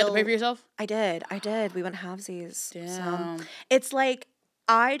truly feel. Did you have to pay for yourself? I did. We went halvesies. Damn. So it's like,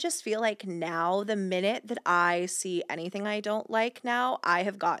 I just feel like now, the minute that I see anything I don't like now, I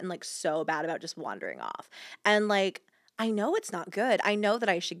have gotten like so bad about just wandering off. And like, I know it's not good. I know that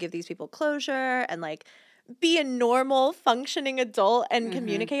I should give these people closure and like be a normal functioning adult and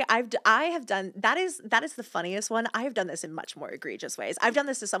communicate. I have done, that is the funniest one. I have done this in much more egregious ways. I've done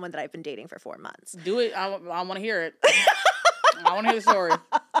this to someone that I've been dating for 4 months. Do it. I want to hear it. I want to hear the story.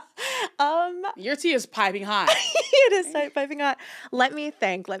 Your tea is piping hot. It is piping hot. Let me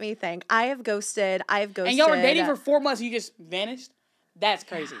think. I have ghosted. And y'all were dating for 4 months and you just vanished? That's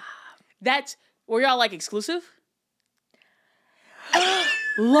crazy. Were y'all like exclusive?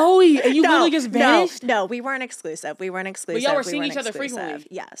 Loey, and you literally just vanished? No, we weren't exclusive. But y'all were seeing each other frequently?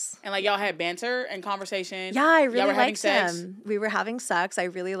 Yes. And like y'all had banter and conversation? Yeah, I really liked him. We were having sex. I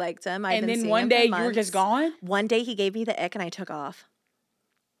really liked him. And then one day you were just gone? One day he gave me the ick and I took off.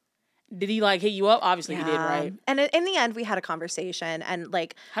 Did he like hit you up? Obviously he did, right? And in the end we had a conversation and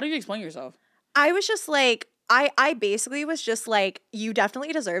like. How do you explain yourself? I was just like, I basically was just like, you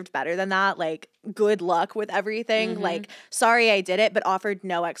definitely deserved better than that. Like, good luck with everything. Like, sorry I did it, but offered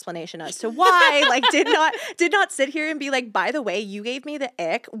no explanation as to why. Like, did not sit here and be like, by the way, you gave me the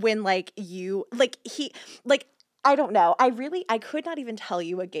ick when like you, like he, like, I don't know. I could not even tell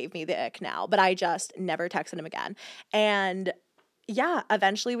you what gave me the ick now, but I just never texted him again. And yeah,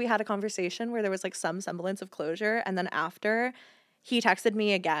 eventually we had a conversation where there was like some semblance of closure. And then after, he texted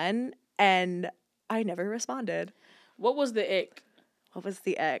me again and I never responded. What was the ick?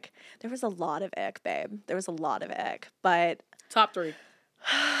 There was a lot of ick, babe. There was a lot of ick, but... Top three.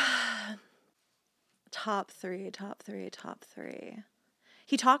 Top three.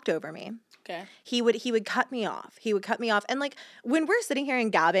 He talked over me. Okay. He would cut me off. And like when we're sitting here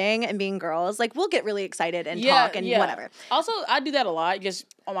and gabbing and being girls, like we'll get really excited and talk and whatever. Also, I do that a lot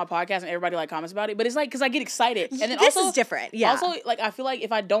just on my podcast and everybody like comments about it. But it's like because I get excited. And then this is different. Yeah. Also, like I feel like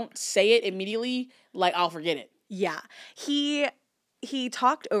if I don't say it immediately, like I'll forget it. Yeah. He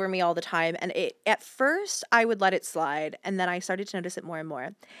talked over me all the time, and at first I would let it slide, and then I started to notice it more and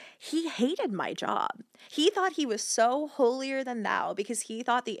more. He hated my job. He thought he was so holier than thou because he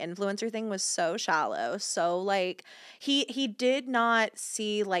thought the influencer thing was so shallow. So like he did not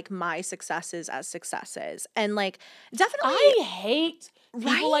see like my successes as successes, and like definitely I hate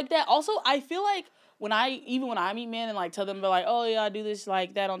people like that. Also, I feel like when I meet men and like tell them like, oh yeah, I do this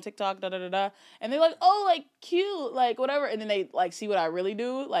like that on TikTok, and they're like, oh like cute, like whatever, and then they like see what I really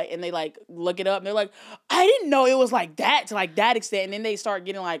do, like, and they like look it up and they're like, I didn't know it was like that to like that extent, and then they start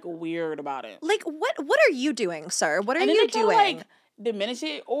getting like weird about it. Like what are you doing, sir? What are you doing? Like diminish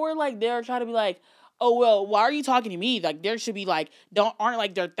it, or like they're trying to be like, oh well, why are you talking to me? Like there should be like aren't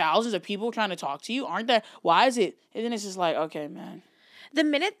like there thousands of people trying to talk to you? Aren't there? Why is it? And then it's just like, okay, man. The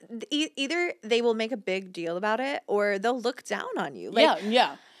minute either they will make a big deal about it or they'll look down on you. Like,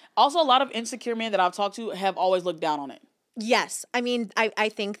 yeah. Also, a lot of insecure men that I've talked to have always looked down on it. Yes. I mean, I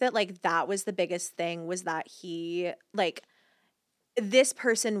think that like that was the biggest thing was that he like this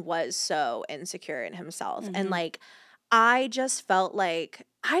person was so insecure in himself. And like I just felt like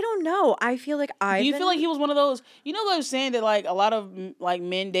I don't know. I feel like Do you feel like he was one of those, you know those saying that like a lot of like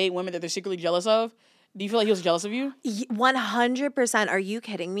men date women that they're secretly jealous of? Do you feel like he was jealous of you? 100%. Are you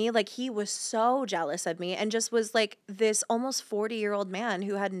kidding me? Like, he was so jealous of me and just was like this almost 40-year-old man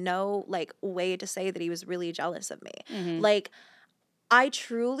who had no like way to say that he was really jealous of me. Like, I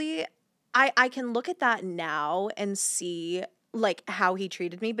truly, I can look at that now and see like how he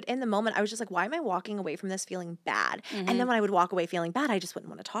treated me, but in the moment I was just like, why am I walking away from this feeling bad? And then when I would walk away feeling bad, I just wouldn't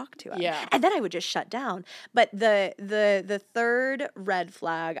want to talk to him. Yeah. And then I would just shut down. But the third red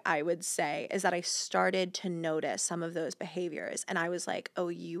flag I would say is that I started to notice some of those behaviors, and I was like, oh,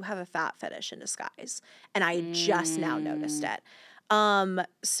 you have a fat fetish in disguise. And I just now noticed it.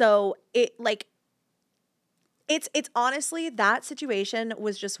 So it like, it's honestly, that situation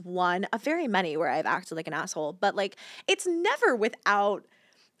was just one of very many where I've acted like an asshole, but like it's never without,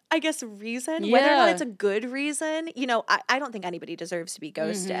 I guess, reason. Whether or not it's a good reason, you know, I don't think anybody deserves to be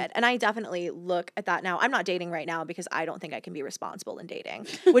ghosted. And I definitely look at that now. I'm not dating right now because I don't think I can be responsible in dating,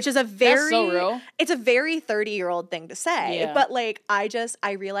 which is a very, so real. It's a very 30-year-old thing to say. Yeah. But like, I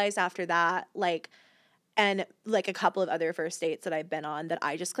realized after that, like, and like a couple of other first dates that I've been on, that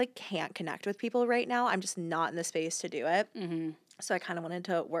I just like can't connect with people right now. I'm just not in the space to do it. So I kind of wanted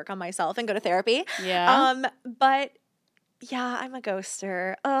to work on myself and go to therapy. Yeah. But yeah, I'm a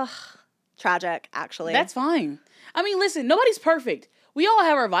ghoster. Ugh. Tragic, actually. That's fine. I mean, listen, nobody's perfect. We all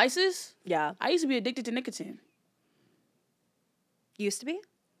have our vices. Yeah. I used to be addicted to nicotine. Used to be?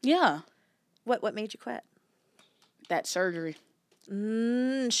 Yeah. What made you quit? That surgery.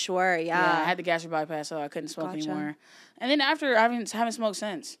 Sure, Yeah, I had the gastric bypass, so I couldn't smoke anymore. And then after, I haven't smoked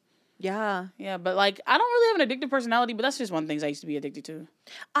since. Yeah. Yeah, but like, I don't really have an addictive personality, but that's just one of the things I used to be addicted to.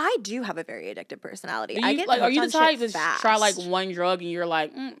 I do have a very addictive personality. You, I get like, are you the type to fast. try like one drug and you're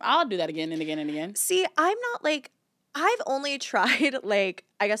like, I'll do that again and again and again? See, I'm not like, I've only tried like,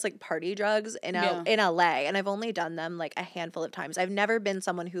 I guess like party drugs in LA, and I've only done them like a handful of times. I've never been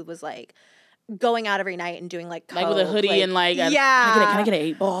someone who was like going out every night and doing like coke, with a hoodie and like, can I get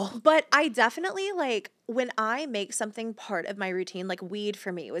an 8-ball? But I definitely like, when I make something part of my routine, like weed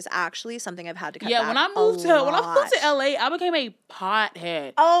for me was actually something I've had to cut back when I moved to LA, I became a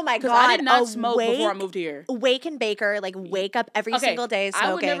pothead. Oh my god, I did not smoke before I moved here. Wake and baker, like wake up every single day smoking.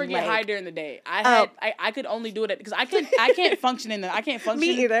 I would never get high during the day. I could only do it because I can't function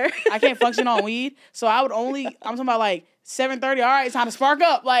Me either. I can't function on weed. So I would only, I'm talking about like 7:30. All right, it's time to spark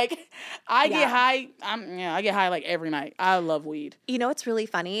up. Like I get high. I get high like every night. I love weed. You know what's really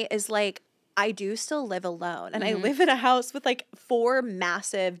funny is like, I do still live alone, and I live in a house with like 3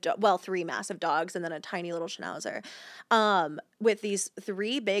 massive dogs and then a tiny little schnauzer, with these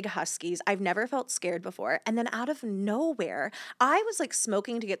 3 big huskies. I've never felt scared before. And then out of nowhere, I was like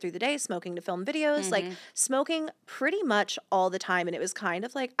smoking to get through the day, smoking to film videos, like smoking pretty much all the time. And it was kind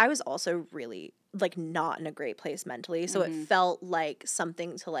of like, I was also really like not in a great place mentally. So it felt like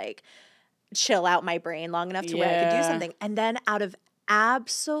something to like chill out my brain long enough to where I could do something. And then out of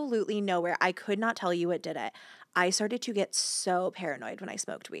absolutely nowhere, I could not tell you what did it, I started to get so paranoid when I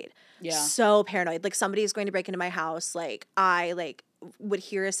smoked weed. Yeah. So paranoid. Like somebody is going to break into my house. Like I like would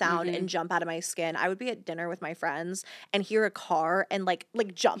hear a sound and jump out of my skin. I would be at dinner with my friends and hear a car and like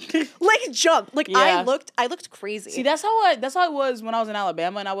jump. Jump. Like I looked crazy. See, that's how it was when I was in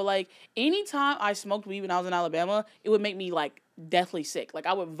Alabama, and I would like, anytime I smoked weed when I was in Alabama, it would make me like deathly sick. Like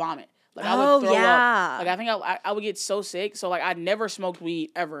I would vomit. Like I would throw up. Like I think I would get so sick. So like I never smoked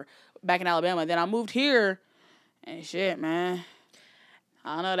weed ever back in Alabama. Then I moved here, and shit, man.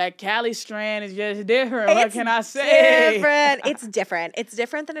 I don't know, that Cali strand is just different. What can I say? It's different. It's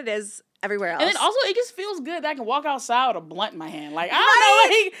different than it is everywhere else. And then also, it just feels good that I can walk outside with a blunt in my hand. Like, I don't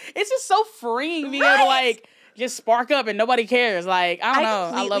know, like, it's just so freeing being able to, like, just spark up and nobody cares. Like, I don't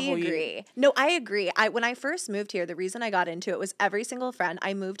know. I love weed. Agree. No, I agree. When I first moved here, the reason I got into it was every single friend.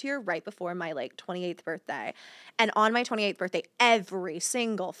 I moved here right before my, like, 28th birthday. And on my 28th birthday, every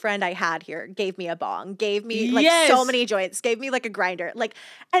single friend I had here gave me a bong, gave me, like, so many joints, gave me, like, a grinder. Like,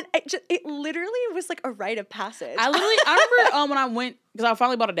 and it literally was, like, a rite of passage. I remember when I went, because I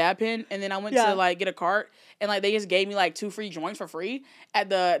finally bought a dab pen, and then I went to, like, get a cart, and, like, they just gave me, like, 2 free joints for free at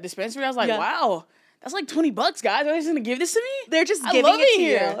the dispensary. I was like, wow. That's like $20, guys. Are they just gonna give this to me? They're just giving it to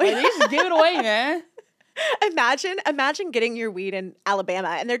you. Like, they just give it away, man. Imagine getting your weed in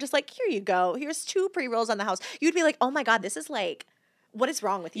Alabama and they're just like, here you go. Here's 2 pre-rolls on the house. You'd be like, oh my God, this is like, what is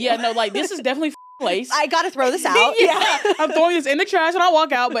wrong with you? Yeah, no, like, this is definitely lace. I gotta throw this out. I'm throwing this in the trash when I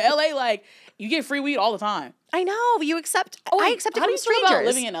walk out. But LA, like, you get free weed all the time. I know. I accept it from strangers. How do you feel about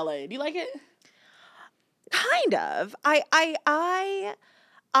living in LA? Do you like it? Kind of.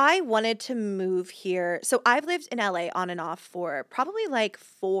 I wanted to move here. So I've lived in LA on and off for probably like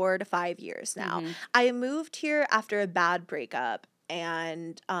 4 to 5 years now. I moved here after a bad breakup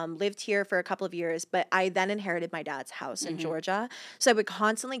and lived here for a couple of years, but I then inherited my dad's house in Georgia. So I would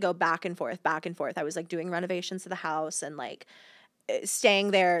constantly go back and forth. I was like doing renovations to the house and like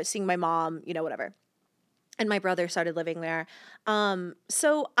staying there, seeing my mom, you know, whatever. and my brother started living there.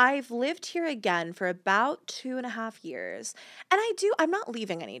 So I've lived here again for about 2.5 years. And I'm not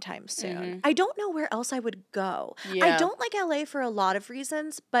leaving anytime soon. I don't know where else I would go. I Yeah. don't like LA for a lot of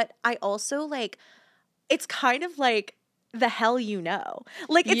reasons, but I also like, it's kind of like the hell you know.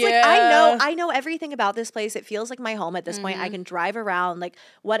 Like, it's like, I know everything about this place. It feels like my home at this point. I can drive around, like,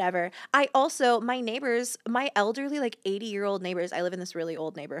 whatever. I also, my neighbors, my elderly, like 80-year-old neighbors, I live in this really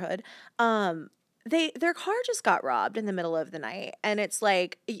old neighborhood. Their car just got robbed in the middle of the night, and it's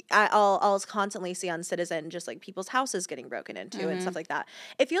like I'll constantly see on Citizen just like people's houses getting broken into and stuff like that.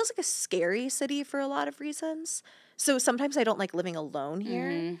 It feels like a scary city for a lot of reasons. So sometimes I don't like living alone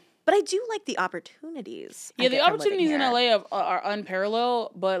here, but I do like the opportunities. Yeah, the opportunities in LA are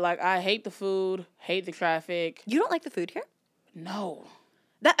unparalleled, but like I hate the food, hate the traffic. You don't like the food here? No.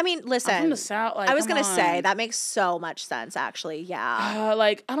 Listen. I'm from the South. Like, I was gonna say on. that makes so much sense. Actually, yeah.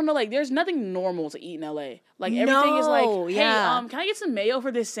 Like I don't know. Like there's nothing normal to eat in LA. Like everything is like, hey, can I get some mayo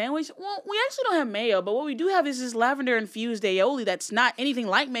for this sandwich? Well, we actually don't have mayo, but what we do have is this lavender infused aioli that's not anything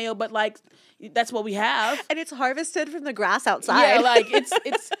like mayo, but like that's what we have. And it's harvested from the grass outside. Yeah, like it's.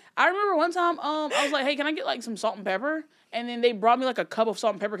 I remember one time, I was like, hey, can I get like some salt and pepper? And then they brought me like a cup of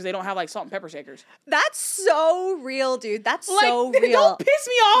salt and pepper because they don't have like salt and pepper shakers. That's so real, dude. That's like, so real. Don't piss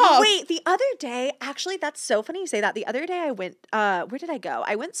me off. Wait, the other day, actually, that's so funny you say that. The other day I went, where did I go?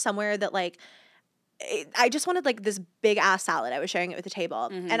 I went somewhere that like, I just wanted like this big ass salad. I was sharing it with the table.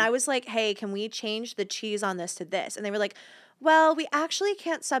 And I was like, hey, can we change the cheese on this to this? And they were like, well, we actually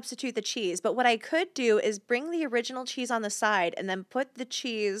can't substitute the cheese. But what I could do is bring the original cheese on the side and then put the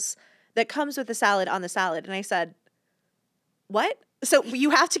cheese that comes with the salad on the salad. And I said, what? So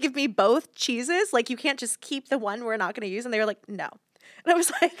you have to give me both cheeses? Like, you can't just keep the one we're not going to use? And they were like, no. And I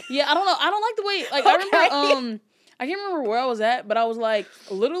was like... Yeah, I don't know. I don't like the way... Like, okay. I remember... I can't remember where I was at, but I was like,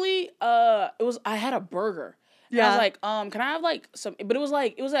 literally, I had a burger. Yeah. I was like, can I have like some... But it was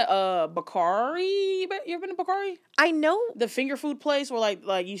at Bakari. You ever been to Bakari? I know. The finger food place where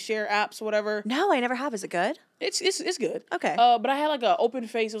like you share apps or whatever. No, I never have. Is it good? It's good. Okay. But I had like an open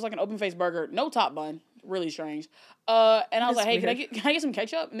face. It was like an open face burger. No top bun. Really strange. And I was like, hey, weird. Can I get some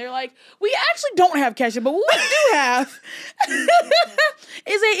ketchup? And they're like, we actually don't have ketchup, but what we do have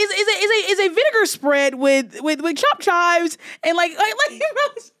is a vinegar spread with chopped chives and like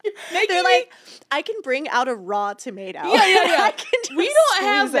they're like, I can bring out a raw tomato. Yeah. We don't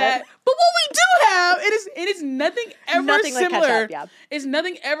have that. But what we do have, it is nothing ever similar. Like ketchup, yeah. It's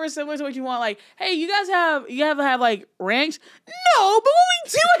nothing ever similar to what you want. Like, hey, you guys have like ranch? No, but what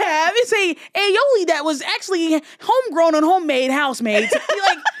we do have is a aioli that was actually homegrown and homemade, housemates.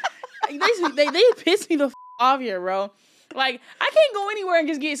 Like, they piss me the off here, bro. Like, I can't go anywhere and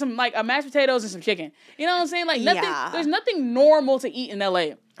just get some like a mashed potatoes and some chicken. You know what I'm saying? Like nothing. Yeah. There's nothing normal to eat in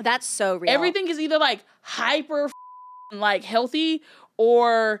LA. That's so real. Everything is either like hyper like healthy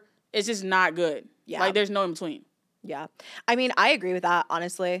or it's just not good. Yeah. Like there's no in between. Yeah. I mean, I agree with that,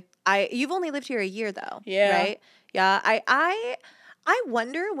 honestly. You've only lived here a year though. Yeah. Right? Yeah. I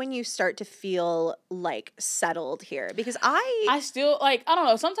wonder when you start to feel like settled here because I still like, I don't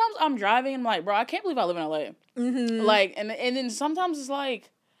know. Sometimes I'm driving and I'm like, bro, I can't believe I live in LA. Mm-hmm. Like, and then sometimes it's like,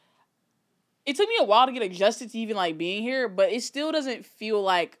 it took me a while to get adjusted to even like being here, but it still doesn't feel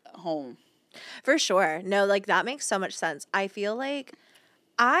like home. For sure. No, like that makes so much sense. I feel like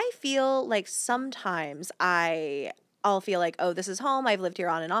sometimes I'll feel like, oh, this is home. I've lived here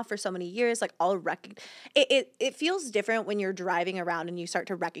on and off for so many years. Like it feels different when you're driving around and you start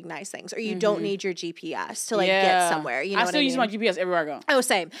to recognize things, or you don't need your GPS to get somewhere. You know, I still use my GPS everywhere I go. Oh,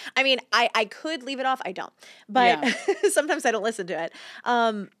 same. I mean, I could leave it off. I don't, but sometimes I don't listen to it.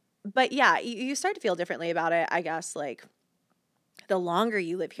 But yeah, you start to feel differently about it, I guess. Like the longer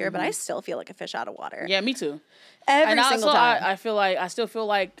you live here, but I still feel like a fish out of water. Yeah, me too. Every single time. I still feel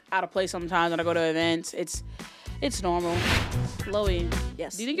like out of place sometimes when I go to events. It's normal. Loey.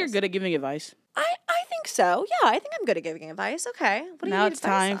 Yes. Do you think you're good at giving advice? I think so. Yeah, I think I'm good at giving advice. Okay. What do you Now it's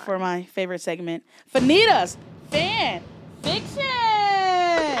time for my favorite segment, Fanita's Fan Fiction,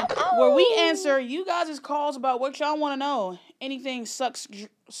 where we answer you guys' calls about what y'all want to know. Anything sucks,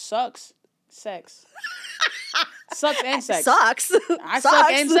 sex. Sucks and sex. Sucks. I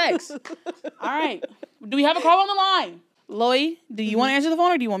suck and sex. All right. Do we have a call on the line? Loey, do you want to answer the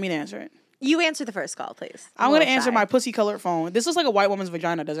phone or do you want me to answer it? You answer the first call, please. I'm going to answer my pussy-colored phone. This looks like a white woman's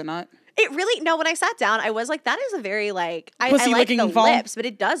vagina, does it not? It really... No, when I sat down, I was like, that is a very, like... I like the phone? lips, but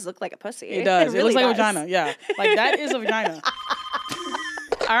it does look like a pussy. It does. It looks like a vagina, yeah. Like, that is a vagina.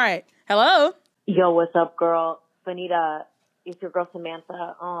 All right. Hello? Yo, what's up, girl? Fanita, it's your girl,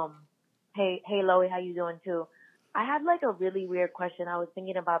 Samantha. Hey, Loey, how you doing, too? I had, like, a really weird question. I was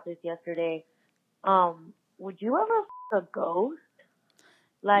thinking about this yesterday. would you ever a ghost?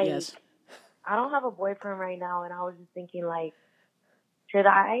 Like, Yes. I don't have a boyfriend right now, and I was just thinking, like, should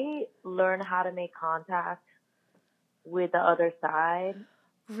I learn how to make contact with the other side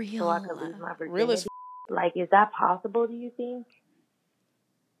so I could lose my virginity? Real as Like, is that possible, do you think?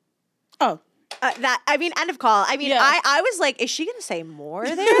 Oh. End of call. I mean, Yeah. I was like, is she gonna say more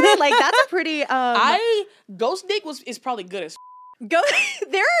there? Like, that's a pretty ghost dick is probably good as There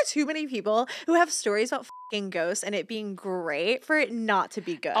are too many people who have stories about fucking ghosts and it being great for it not to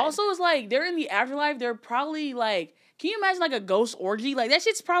be good. Also, it's like they're in the afterlife. They're probably like, can you imagine like a ghost orgy? Like that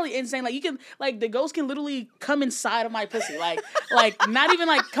shit's probably insane. Like you can, like the ghost can literally come inside of my pussy. Like not even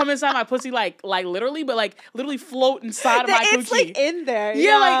like come inside my pussy like literally, but like literally float inside of my coochie. It's like in there.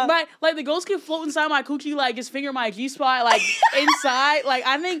 Yeah, like the ghost can float inside my coochie, like just finger my G spot, like inside. Like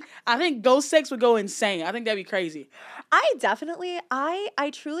I think ghost sex would go insane. I think that'd be crazy.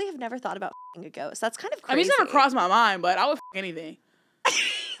 I truly have never thought about fucking a ghost. That's kind of crazy. I mean, it's never crossed my mind, but I would fuck anything.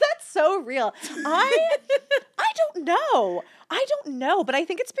 That's so real. I don't know. But I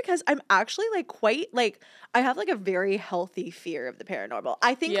think it's because I'm actually like quite like I have like a very healthy fear of the paranormal.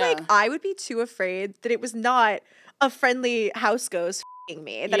 I think like I would be too afraid that it was not a friendly house ghost f***ing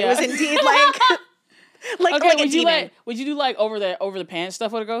me. That it was indeed like okay, like a demon. Would you do like over the pants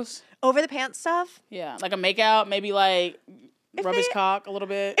stuff with a ghost? Over the pants stuff? Yeah, like a makeout, maybe like rub his cock a little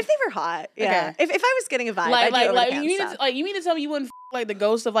bit. If they were hot, yeah. Okay. If I was getting a vibe, I'd do over the pants stuff. You mean to tell me you wouldn't like the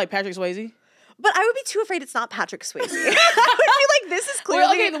ghost of like Patrick Swayze? But I would be too afraid it's not Patrick Swayze. I would be like, this is clearly...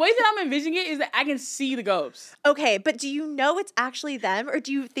 Well, okay, the way that I'm envisioning it is that I can see the ghost. Okay, but do you know it's actually them, or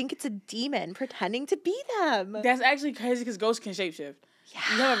do you think it's a demon pretending to be them? That's actually crazy because ghosts can shapeshift. Yeah.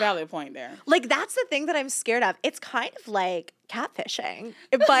 You have a valid point there. Like, that's the thing that I'm scared of. It's kind of like catfishing,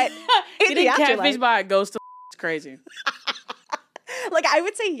 but in the afterlife. Catfished by a ghost is crazy. Like, I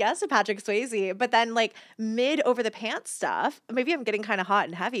would say yes to Patrick Swayze, but then, like, mid over the pants stuff, maybe I'm getting kind of hot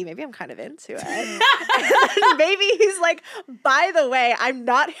and heavy. Maybe I'm kind of into it. Maybe he's like, by the way, I'm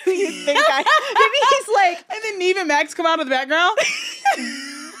not who you think I am. Maybe he's like... And then Neve and Max come out of the background.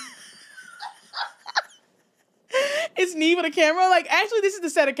 It's Neve with a camera. Like, actually, this is the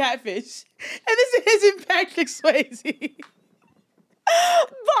set of Catfish. And this is his and Patrick Swayze.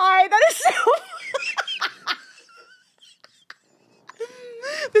 Bye. That is so...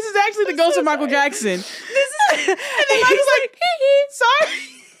 This is actually the ghost of Michael Jackson. This is, and then Michael's like, sorry.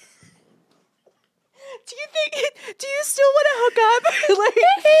 Do you still want to hook up?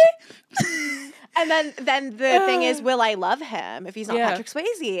 And then the thing is, will I love him if he's not Patrick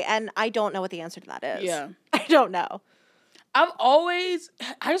Swayze? And I don't know what the answer to that is. Yeah. I don't know. I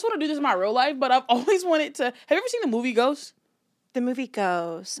just want to do this in my real life, but I've always wanted to. Have you ever seen the movie Ghost? The movie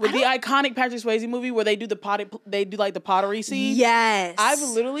Ghost. With the iconic Patrick Swayze movie where they do the pottery scene. Yes.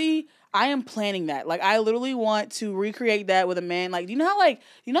 I am planning that. Like, I literally want to recreate that with a man. Like, do you know how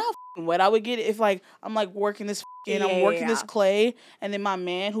wet I would get if, like, I'm, like, working this this clay, and then my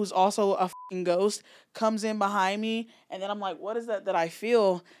man, who's also a ghost, comes in behind me, and then I'm like, what is that I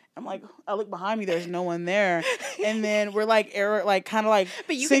feel? I'm like, I look behind me, there's no one there. And then we're like, kind of like...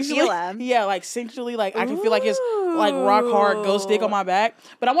 But you can feel him. Yeah, like, sensually, like, I can feel like his, like, rock hard ghost dick on my back.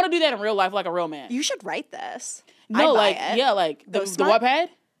 But I want to do that in real life like a real man. You should write this. No, like, like, the Wattpad?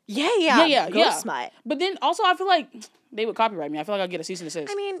 Yeah. Ghost smut. But then, also, I feel like they would copyright me. I feel like I'll get a cease and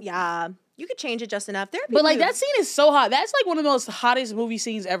desist. I mean, yeah. You could change it just enough. But, like, that scene is so hot. That's, like, one of the most hottest movie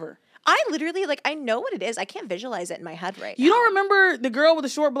scenes ever. I literally, like, I know what it is. I can't visualize it in my head right now. You don't remember the girl with the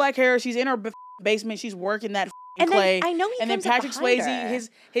short black hair? She's in her basement. She's working that clay. Then I know and then Patrick Swayze,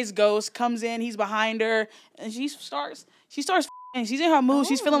 his ghost, comes in. He's behind her. And she starts and she's in her mood.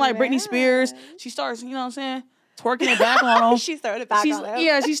 She's feeling like Britney Spears. She starts, you know what I'm saying, twerking it back on him. She's throwing it back on him.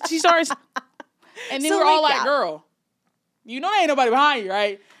 Yeah, she starts. And then we're all like, girl, you know there ain't nobody behind you,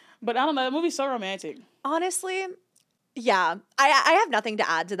 right? But I don't know. The movie's so romantic. Honestly... Yeah, I have nothing to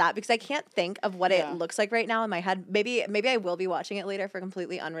add to that because I can't think of what it looks like right now in my head. Maybe I will be watching it later for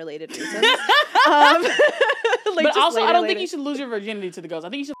completely unrelated reasons. But also, I don't think you should lose your virginity to the ghost. I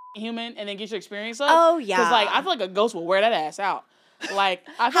think you should human and then get your experience up. Oh, yeah. Because, like, I feel like a ghost will wear that ass out. Like,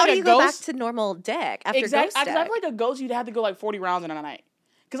 I feel How like do you go back to normal dick after ghost dick? Because I feel like a ghost, you'd have to go, like, 40 rounds in a night.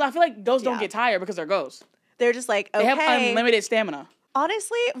 Because I feel like ghosts don't get tired because they're ghosts. They're just like, okay. They have unlimited stamina.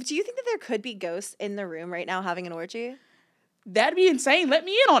 Honestly, do you think that there could be ghosts in the room right now having an orgy? That'd be insane. Let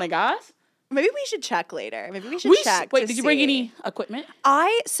me in on it, guys. Maybe we should check later. Maybe we should check. Wait, did you bring any equipment?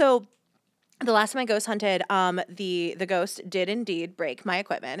 So the last time I ghost hunted, the ghost did indeed break my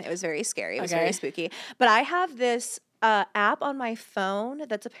equipment. It was very scary. It was very spooky. But I have this app on my phone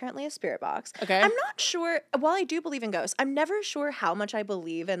that's apparently a spirit box. Okay. I'm not sure. While I do believe in ghosts, I'm never sure how much I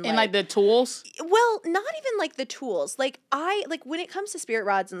believe in like the tools. Well, not even like the tools. Like when it comes to spirit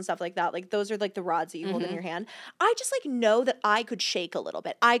rods and stuff like that, like those are like the rods that you hold in your hand. I just like know that I could shake a little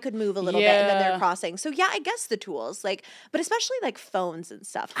bit. I could move a little bit, and then they're crossing. So yeah, I guess the tools, like, but especially like phones and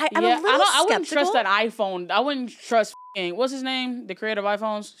stuff. I'm a little skeptical. I wouldn't trust that iPhone. I wouldn't trust. What's his name? The creator of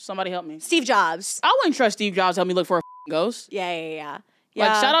iPhones. Somebody help me. Steve Jobs. I wouldn't trust Steve Jobs to help me look for a ghost. Yeah.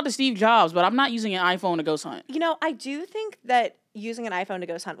 Like, shout out to Steve Jobs, but I'm not using an iPhone to ghost hunt. You know, I do think that using an iPhone to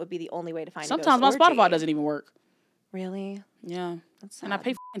ghost hunt would be the only way to find Sometimes a ghost my orgy. Spotify doesn't even work. Really? Yeah. That's sad. And I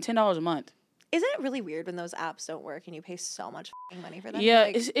pay $10 a month. Isn't it really weird when those apps don't work and you pay so much money for them? Yeah,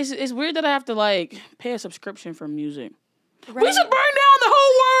 like, it's weird that I have to, like, pay a subscription for music. right? We should burn down the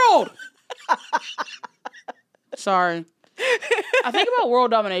whole world! Sorry. I think about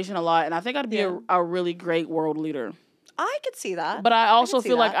world domination a lot, and I think I'd be a really great world leader. I could see that. But I also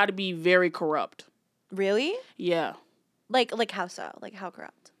feel like I'd be very corrupt. Really? Yeah. Like how so? Like how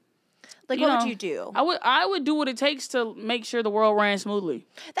corrupt? Like what would you do? I would do what it takes to make sure the world ran smoothly.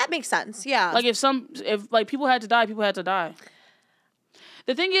 That makes sense. Yeah. Like if like people had to die, people had to die.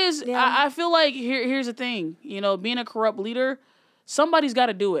 The thing is, I feel like here's the thing. You know, being a corrupt leader, somebody's got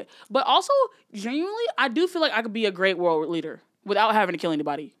to do it. But also, genuinely, I do feel like I could be a great world leader without having to kill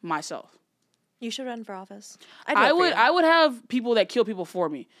anybody myself. You should run for office. I would have people that kill people for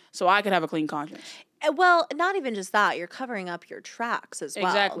me, so I could have a clean conscience. Well, not even just that. You're covering up your tracks as well.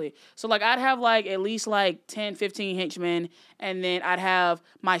 Exactly. So, like, I'd have, like, at least, like, 10, 15 henchmen, and then I'd have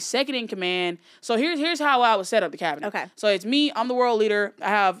my second in command. So, here's how I would set up the cabinet. Okay. So, it's me. I'm the world leader. I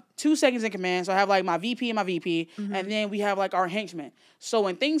have 2 seconds in command. So, I have, like, my VP and my VP, and then we have, like, our henchmen. So,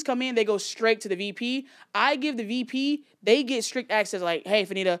 when things come in, they go straight to the VP. I give the VP, they get strict access, like, hey,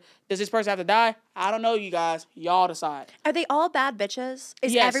 Fanita, does this person have to die? I don't know, you guys. Y'all decide. Are they all bad bitches?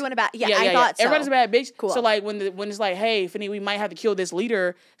 Is Yes. everyone a bad? Yeah, I thought so. Everybody's a bad bitch. Cool. So like when it's like, hey, Fanny, we might have to kill this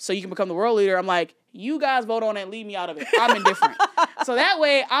leader so you can become the world leader. I'm like, you guys vote on it and leave me out of it. I'm indifferent. So that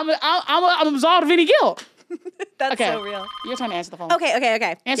way, I'm absolved of any guilt. That's so real. Your turn to answer the phone.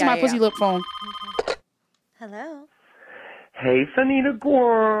 Okay. Answer my pussy lip phone. Hello. Hey, Fanita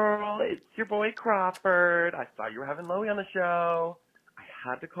girl, it's your boy Crawford. I saw you were having Loey on the show. I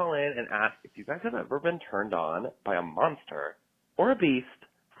had to call in and ask if you guys have ever been turned on by a monster or a beast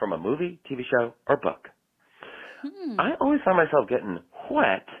from a movie, TV show, or book. I always find myself getting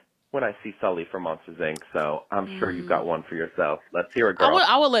wet when I see Sully from Monsters, Inc., so I'm sure you've got one for yourself. Let's hear it, girl.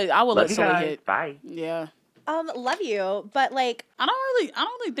 I will let you Sully guys. hit. Bye. Yeah. Love you, but like I don't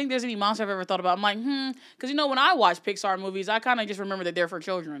really think there's any monster I've ever thought about. I'm like, because you know when I watch Pixar movies, I kind of just remember that they're for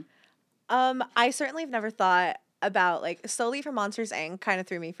children. I certainly have never thought about like Sully from Monsters Inc. kind of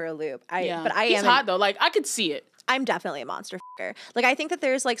threw me for a loop. He's hot though. Like I could see it. I'm definitely a monster fucker. Like I think that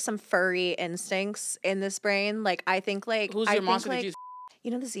there's like some furry instincts in this brain. Like I think like who's your monster that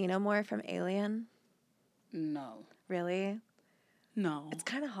you know the xenomorph from Alien? No. Really? No. It's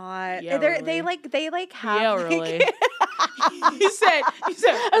kind of hot. Yeah, They really. like have. Yeah, really. you said. I was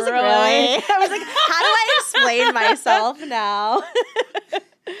like, really? I was like, how do I explain myself now?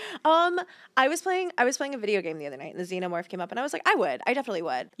 I was playing a video game the other night, and the xenomorph came up, and I was like, I definitely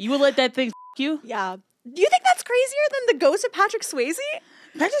would. You would let that thing you? Yeah. Do you think that's crazier than the ghost of Patrick Swayze?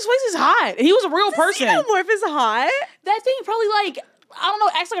 Patrick Swayze is hot. He was a real person. Xenomorph is hot. That thing probably like I don't know,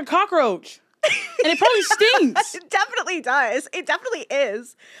 acts like a cockroach. And it probably stinks. It definitely does. It definitely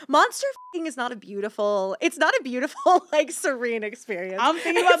is. Monster f***ing is not a beautiful, it's not a beautiful, like, serene experience. I'm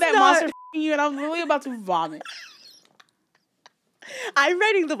thinking about that monster f***ing you, and I'm really about to vomit. I'm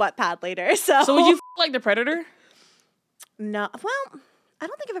writing the Wattpad later, so. So would you f*** like the Predator? No. Well, I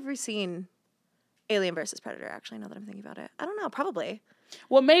don't think I've ever seen Alien versus Predator, actually, now that I'm thinking about it. I don't know, probably.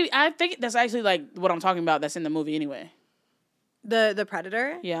 Well, maybe, I think that's actually, like, what I'm talking about that's in the movie anyway. The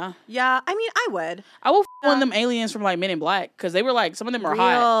Predator? Yeah. Yeah, I mean, I would. I will one of them aliens from, like, Men in Black, because they were, like, some of them are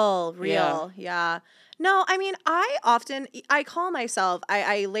hot. Real, yeah. No, I mean, I call myself,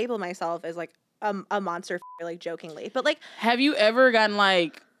 I label myself as, like, a monster, like, jokingly. But, like... Have you ever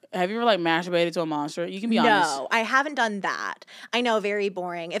masturbated to a monster? You can be honest. No, I haven't done that. I know, very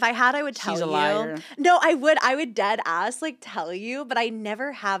boring. If I had, I would tell you. She's a liar. No, I would dead ass, like, tell you, but I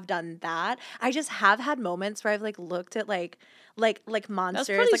never have done that. I just have had moments where I've, like, looked at, like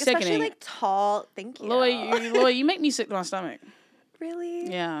monsters, like sickening. especially like tall. Thank you, Loey, you make me sick to my stomach.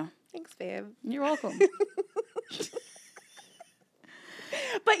 Really? Yeah. Thanks, babe. You're welcome.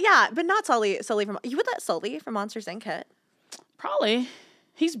 But not Sully from. You would let Sully from Monsters Inc. hit? Probably.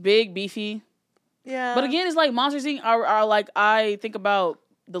 He's big, beefy. Yeah. But again, it's like Monsters Inc. are like I think about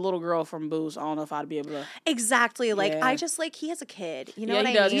the little girl from Boost. I don't know if I'd be able to. Exactly. Like, Yeah. I just, like, he has a kid. You know Yeah, what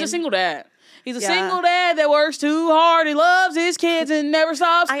he I does. mean? He's a single dad. He's a single dad that works too hard. He loves his kids and never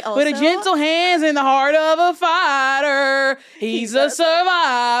stops. With a gentle hands and the heart of a fighter. He's a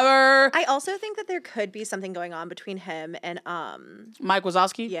survivor. I also think that there could be something going on between him and Mike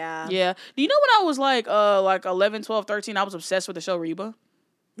Wazowski? Yeah. Yeah. Do you know when I was like 11, 12, 13, I was obsessed with the show Reba?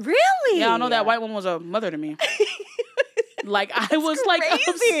 Really? Yeah, I know that white woman was a mother to me. Like I was like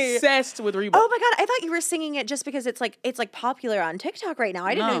obsessed with Reba. Oh my God, I thought you were singing it just because it's like popular on TikTok right now.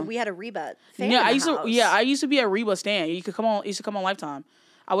 I didn't know we had a Reba fan. Yeah, in the house. I used to be a Reba stan. You could come on, used to come on Lifetime.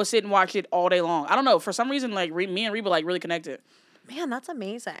 I would sit and watch it all day long. I don't know, for some reason like me and Reba like really connected. Man, that's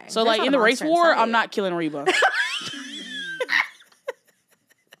amazing. So like in the race war, I'm not killing Reba.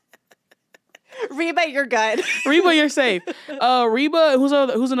 Reba, you're good. Reba, you're safe. Reba,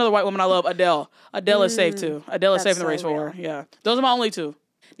 who's another white woman I love? Adele. Adele is safe too. Adele is safe in the race war. Yeah, those are my only two.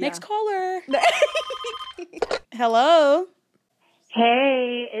 Yeah. Next caller. Hello.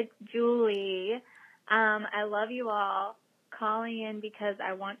 Hey, it's Julie. I love you all. Calling in because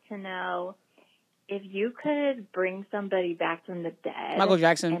I want to know if you could bring somebody back from the dead, Michael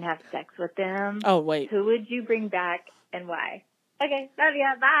Jackson, and have sex with them. Oh wait, who would you bring back and why? Okay, love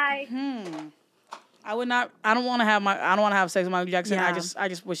ya. Bye. I would not. I don't want to have sex with Michael Jackson. Yeah. I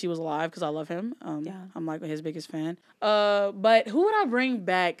just wish he was alive because I love him. I'm like his biggest fan. But who would I bring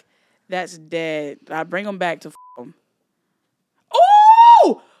back that's dead? I bring him back to him.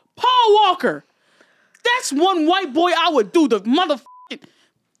 Oh, Paul Walker. That's one white boy I would do. The motherfucking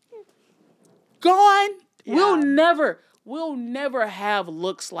gone. Yeah. We'll never have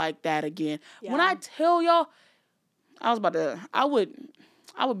looks like that again. Yeah. When I tell y'all, I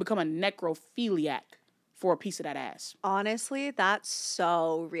would become a necrophiliac for a piece of that ass. Honestly, that's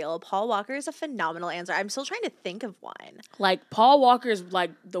so real. Paul Walker is a phenomenal answer. I'm still trying to think of one. Like, Paul Walker is like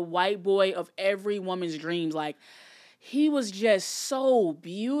the white boy of every woman's dreams. Like, he was just so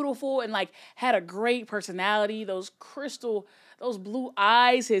beautiful and like had a great personality, those blue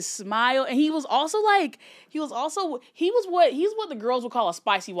eyes, his smile. And he's what the girls would call a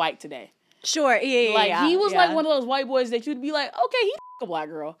spicy white today. Sure, yeah. Like, he was like one of those white boys that you'd be like, okay, he a black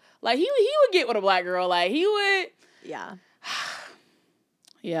girl. Like, he would get with a black girl. Like, he would. Yeah.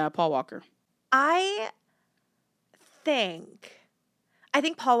 Yeah, Paul Walker. I think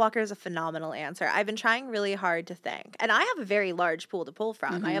Paul Walker is a phenomenal answer. I've been trying really hard to think. And I have a very large pool to pull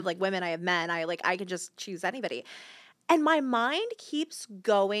from. Mm-hmm. I have, like, women, I have men. I could just choose anybody. And my mind keeps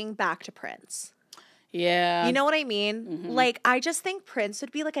going back to Prince. Yeah. You know what I mean? Mm-hmm. Like, I just think Prince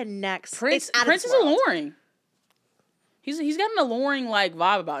would be like a next... Prince is alluring. He's got an alluring, like,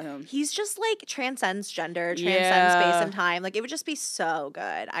 vibe about him. He's just, like, transcends gender, transcends space and time. Like, it would just be so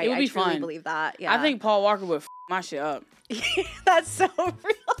good. I truly fun. Believe that. Yeah. I think Paul Walker would my shit up. That's so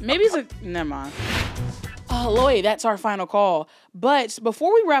real. Maybe never mind. Oh, Loey, that's our final call. But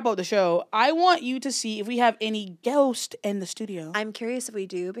before we wrap up the show, I want you to see if we have any ghost in the studio. I'm curious if we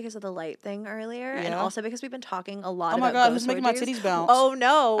do because of the light thing earlier, and also because we've been talking a lot about Oh my God, who's making my titties bounce? Oh,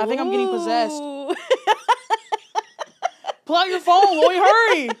 no. I think I'm getting possessed. Pull out your phone, Loey,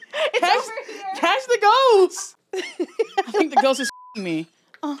 hurry. Catch the ghost. I think the ghost is me.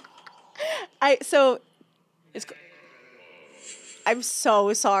 I'm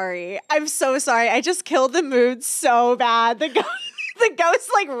so sorry. I just killed the mood so bad. The ghost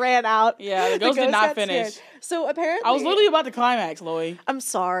like ran out. Yeah, the ghost did not finish. Scared. So apparently, I was literally about to climax, Loey. I'm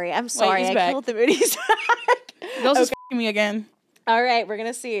sorry. Wait, I killed the mood. He's back. The ghost is me again. All right, we're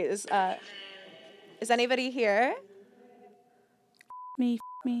gonna see. Is anybody here? Me.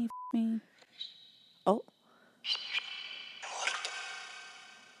 Oh.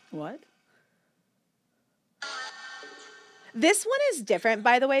 What? This one is different,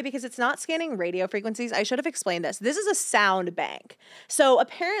 by the way, because it's not scanning radio frequencies. I should have explained this. This is a sound bank. So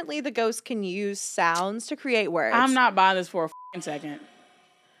apparently the ghost can use sounds to create words. I'm not buying this for a second.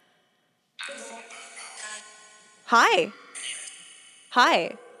 Hi.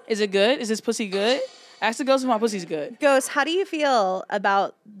 Is it good? Is this pussy good? Ask the ghost if my pussy's good. Ghost, how do you feel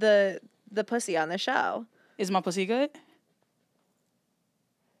about the pussy on the show? Is my pussy good?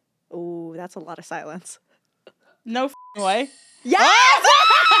 Ooh, that's a lot of silence. No way. Yes!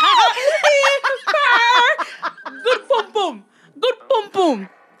 Good boom boom. Good boom boom.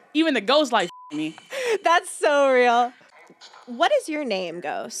 Even the ghost like me. That's so real. What is your name,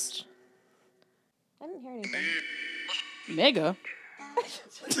 Ghost? I didn't hear anything. Nigga.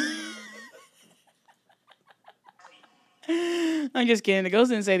 I'm just kidding. The ghost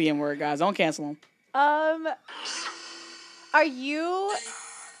didn't say the N-word, guys. Don't cancel him. Are you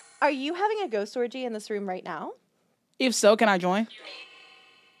having a ghost orgy in this room right now? If so, can I join?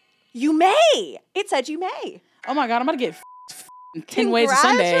 You may. It said you may. Oh my God, I'm about to get 10 ways to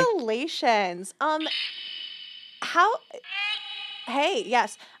Sunday. Congratulations. Hey,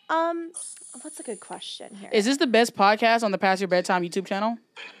 yes. What's a good question here? Is this the best podcast on the Past Your Bedtime YouTube channel?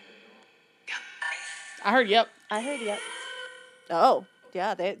 I heard yep. Oh,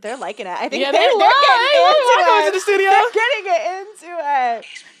 yeah, they're liking it. I think Yeah, they're getting into in the studio. They're getting into it.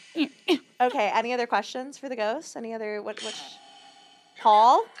 Okay, any other questions for the ghost? Any other, what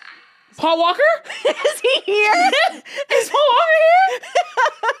Paul? Paul Walker? Is he here? Is Paul Walker here?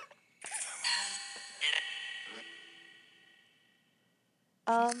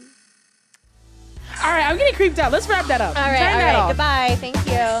 All right, I'm getting creeped out. Let's wrap that up. All right. Goodbye. Thank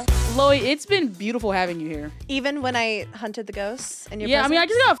you. Loey, it's been beautiful having you here. Even when I hunted the ghosts in your Yeah, presence? I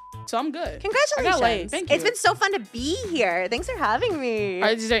just got so I'm good. Congratulations. I got laid. Thank you. It's been so fun to be here. Thanks for having me. All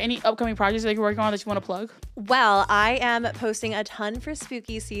right, is there any upcoming projects that you're working on that you want to plug? Well, I am posting a ton for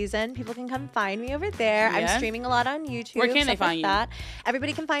spooky season. People can come find me over there. Yeah. I'm streaming a lot on YouTube. Where can they find you? That.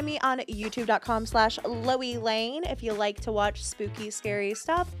 Everybody can find me on youtube.com/Loey Lane if you like to watch spooky, scary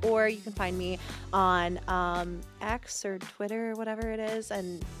stuff. Or you can find me on X or Twitter or whatever it is,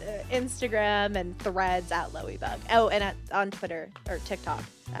 and Instagram and Threads at Loeybug. Oh, and on Twitter or TikTok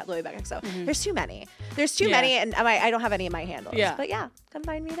at Loeybugxo. Mm-hmm. There's too many. And I don't have any of my handles. Yeah. But yeah, come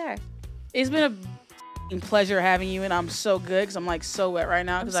find me there. It's been a pleasure having you, and I'm so good because I'm like so wet right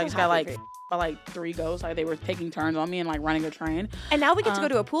now because I just got like 3 ghosts. Like they were taking turns on me and like running a train. And now we get to go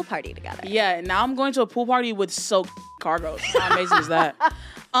to a pool party together. Yeah, now I'm going to a pool party with soaked cargos. How amazing is that?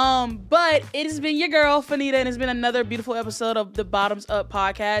 But it has been your girl, Fanita, and it's been another beautiful episode of the Bottoms Up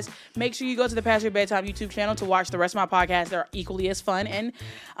Podcast. Make sure you go to the Past Your Bedtime YouTube channel to watch the rest of my podcasts. They're equally as fun, and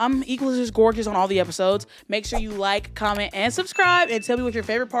I'm equally as gorgeous on all the episodes. Make sure you like, comment, and subscribe, and tell me what your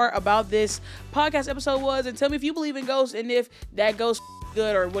favorite part about this podcast episode was, and tell me if you believe in ghosts, and if that ghost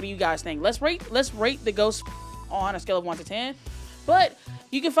good, or what do you guys think? Let's rate the ghost on a scale of 1 to 10. But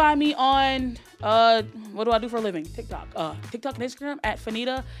you can find me on what do I do for a living? TikTok and Instagram at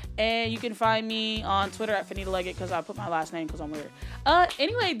Fanita, and you can find me on Twitter at Fanita Leggett because I put my last name because I'm weird.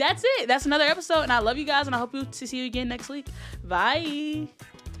 Anyway, that's it. That's another episode, and I love you guys, and I hope to see you again next week. Bye.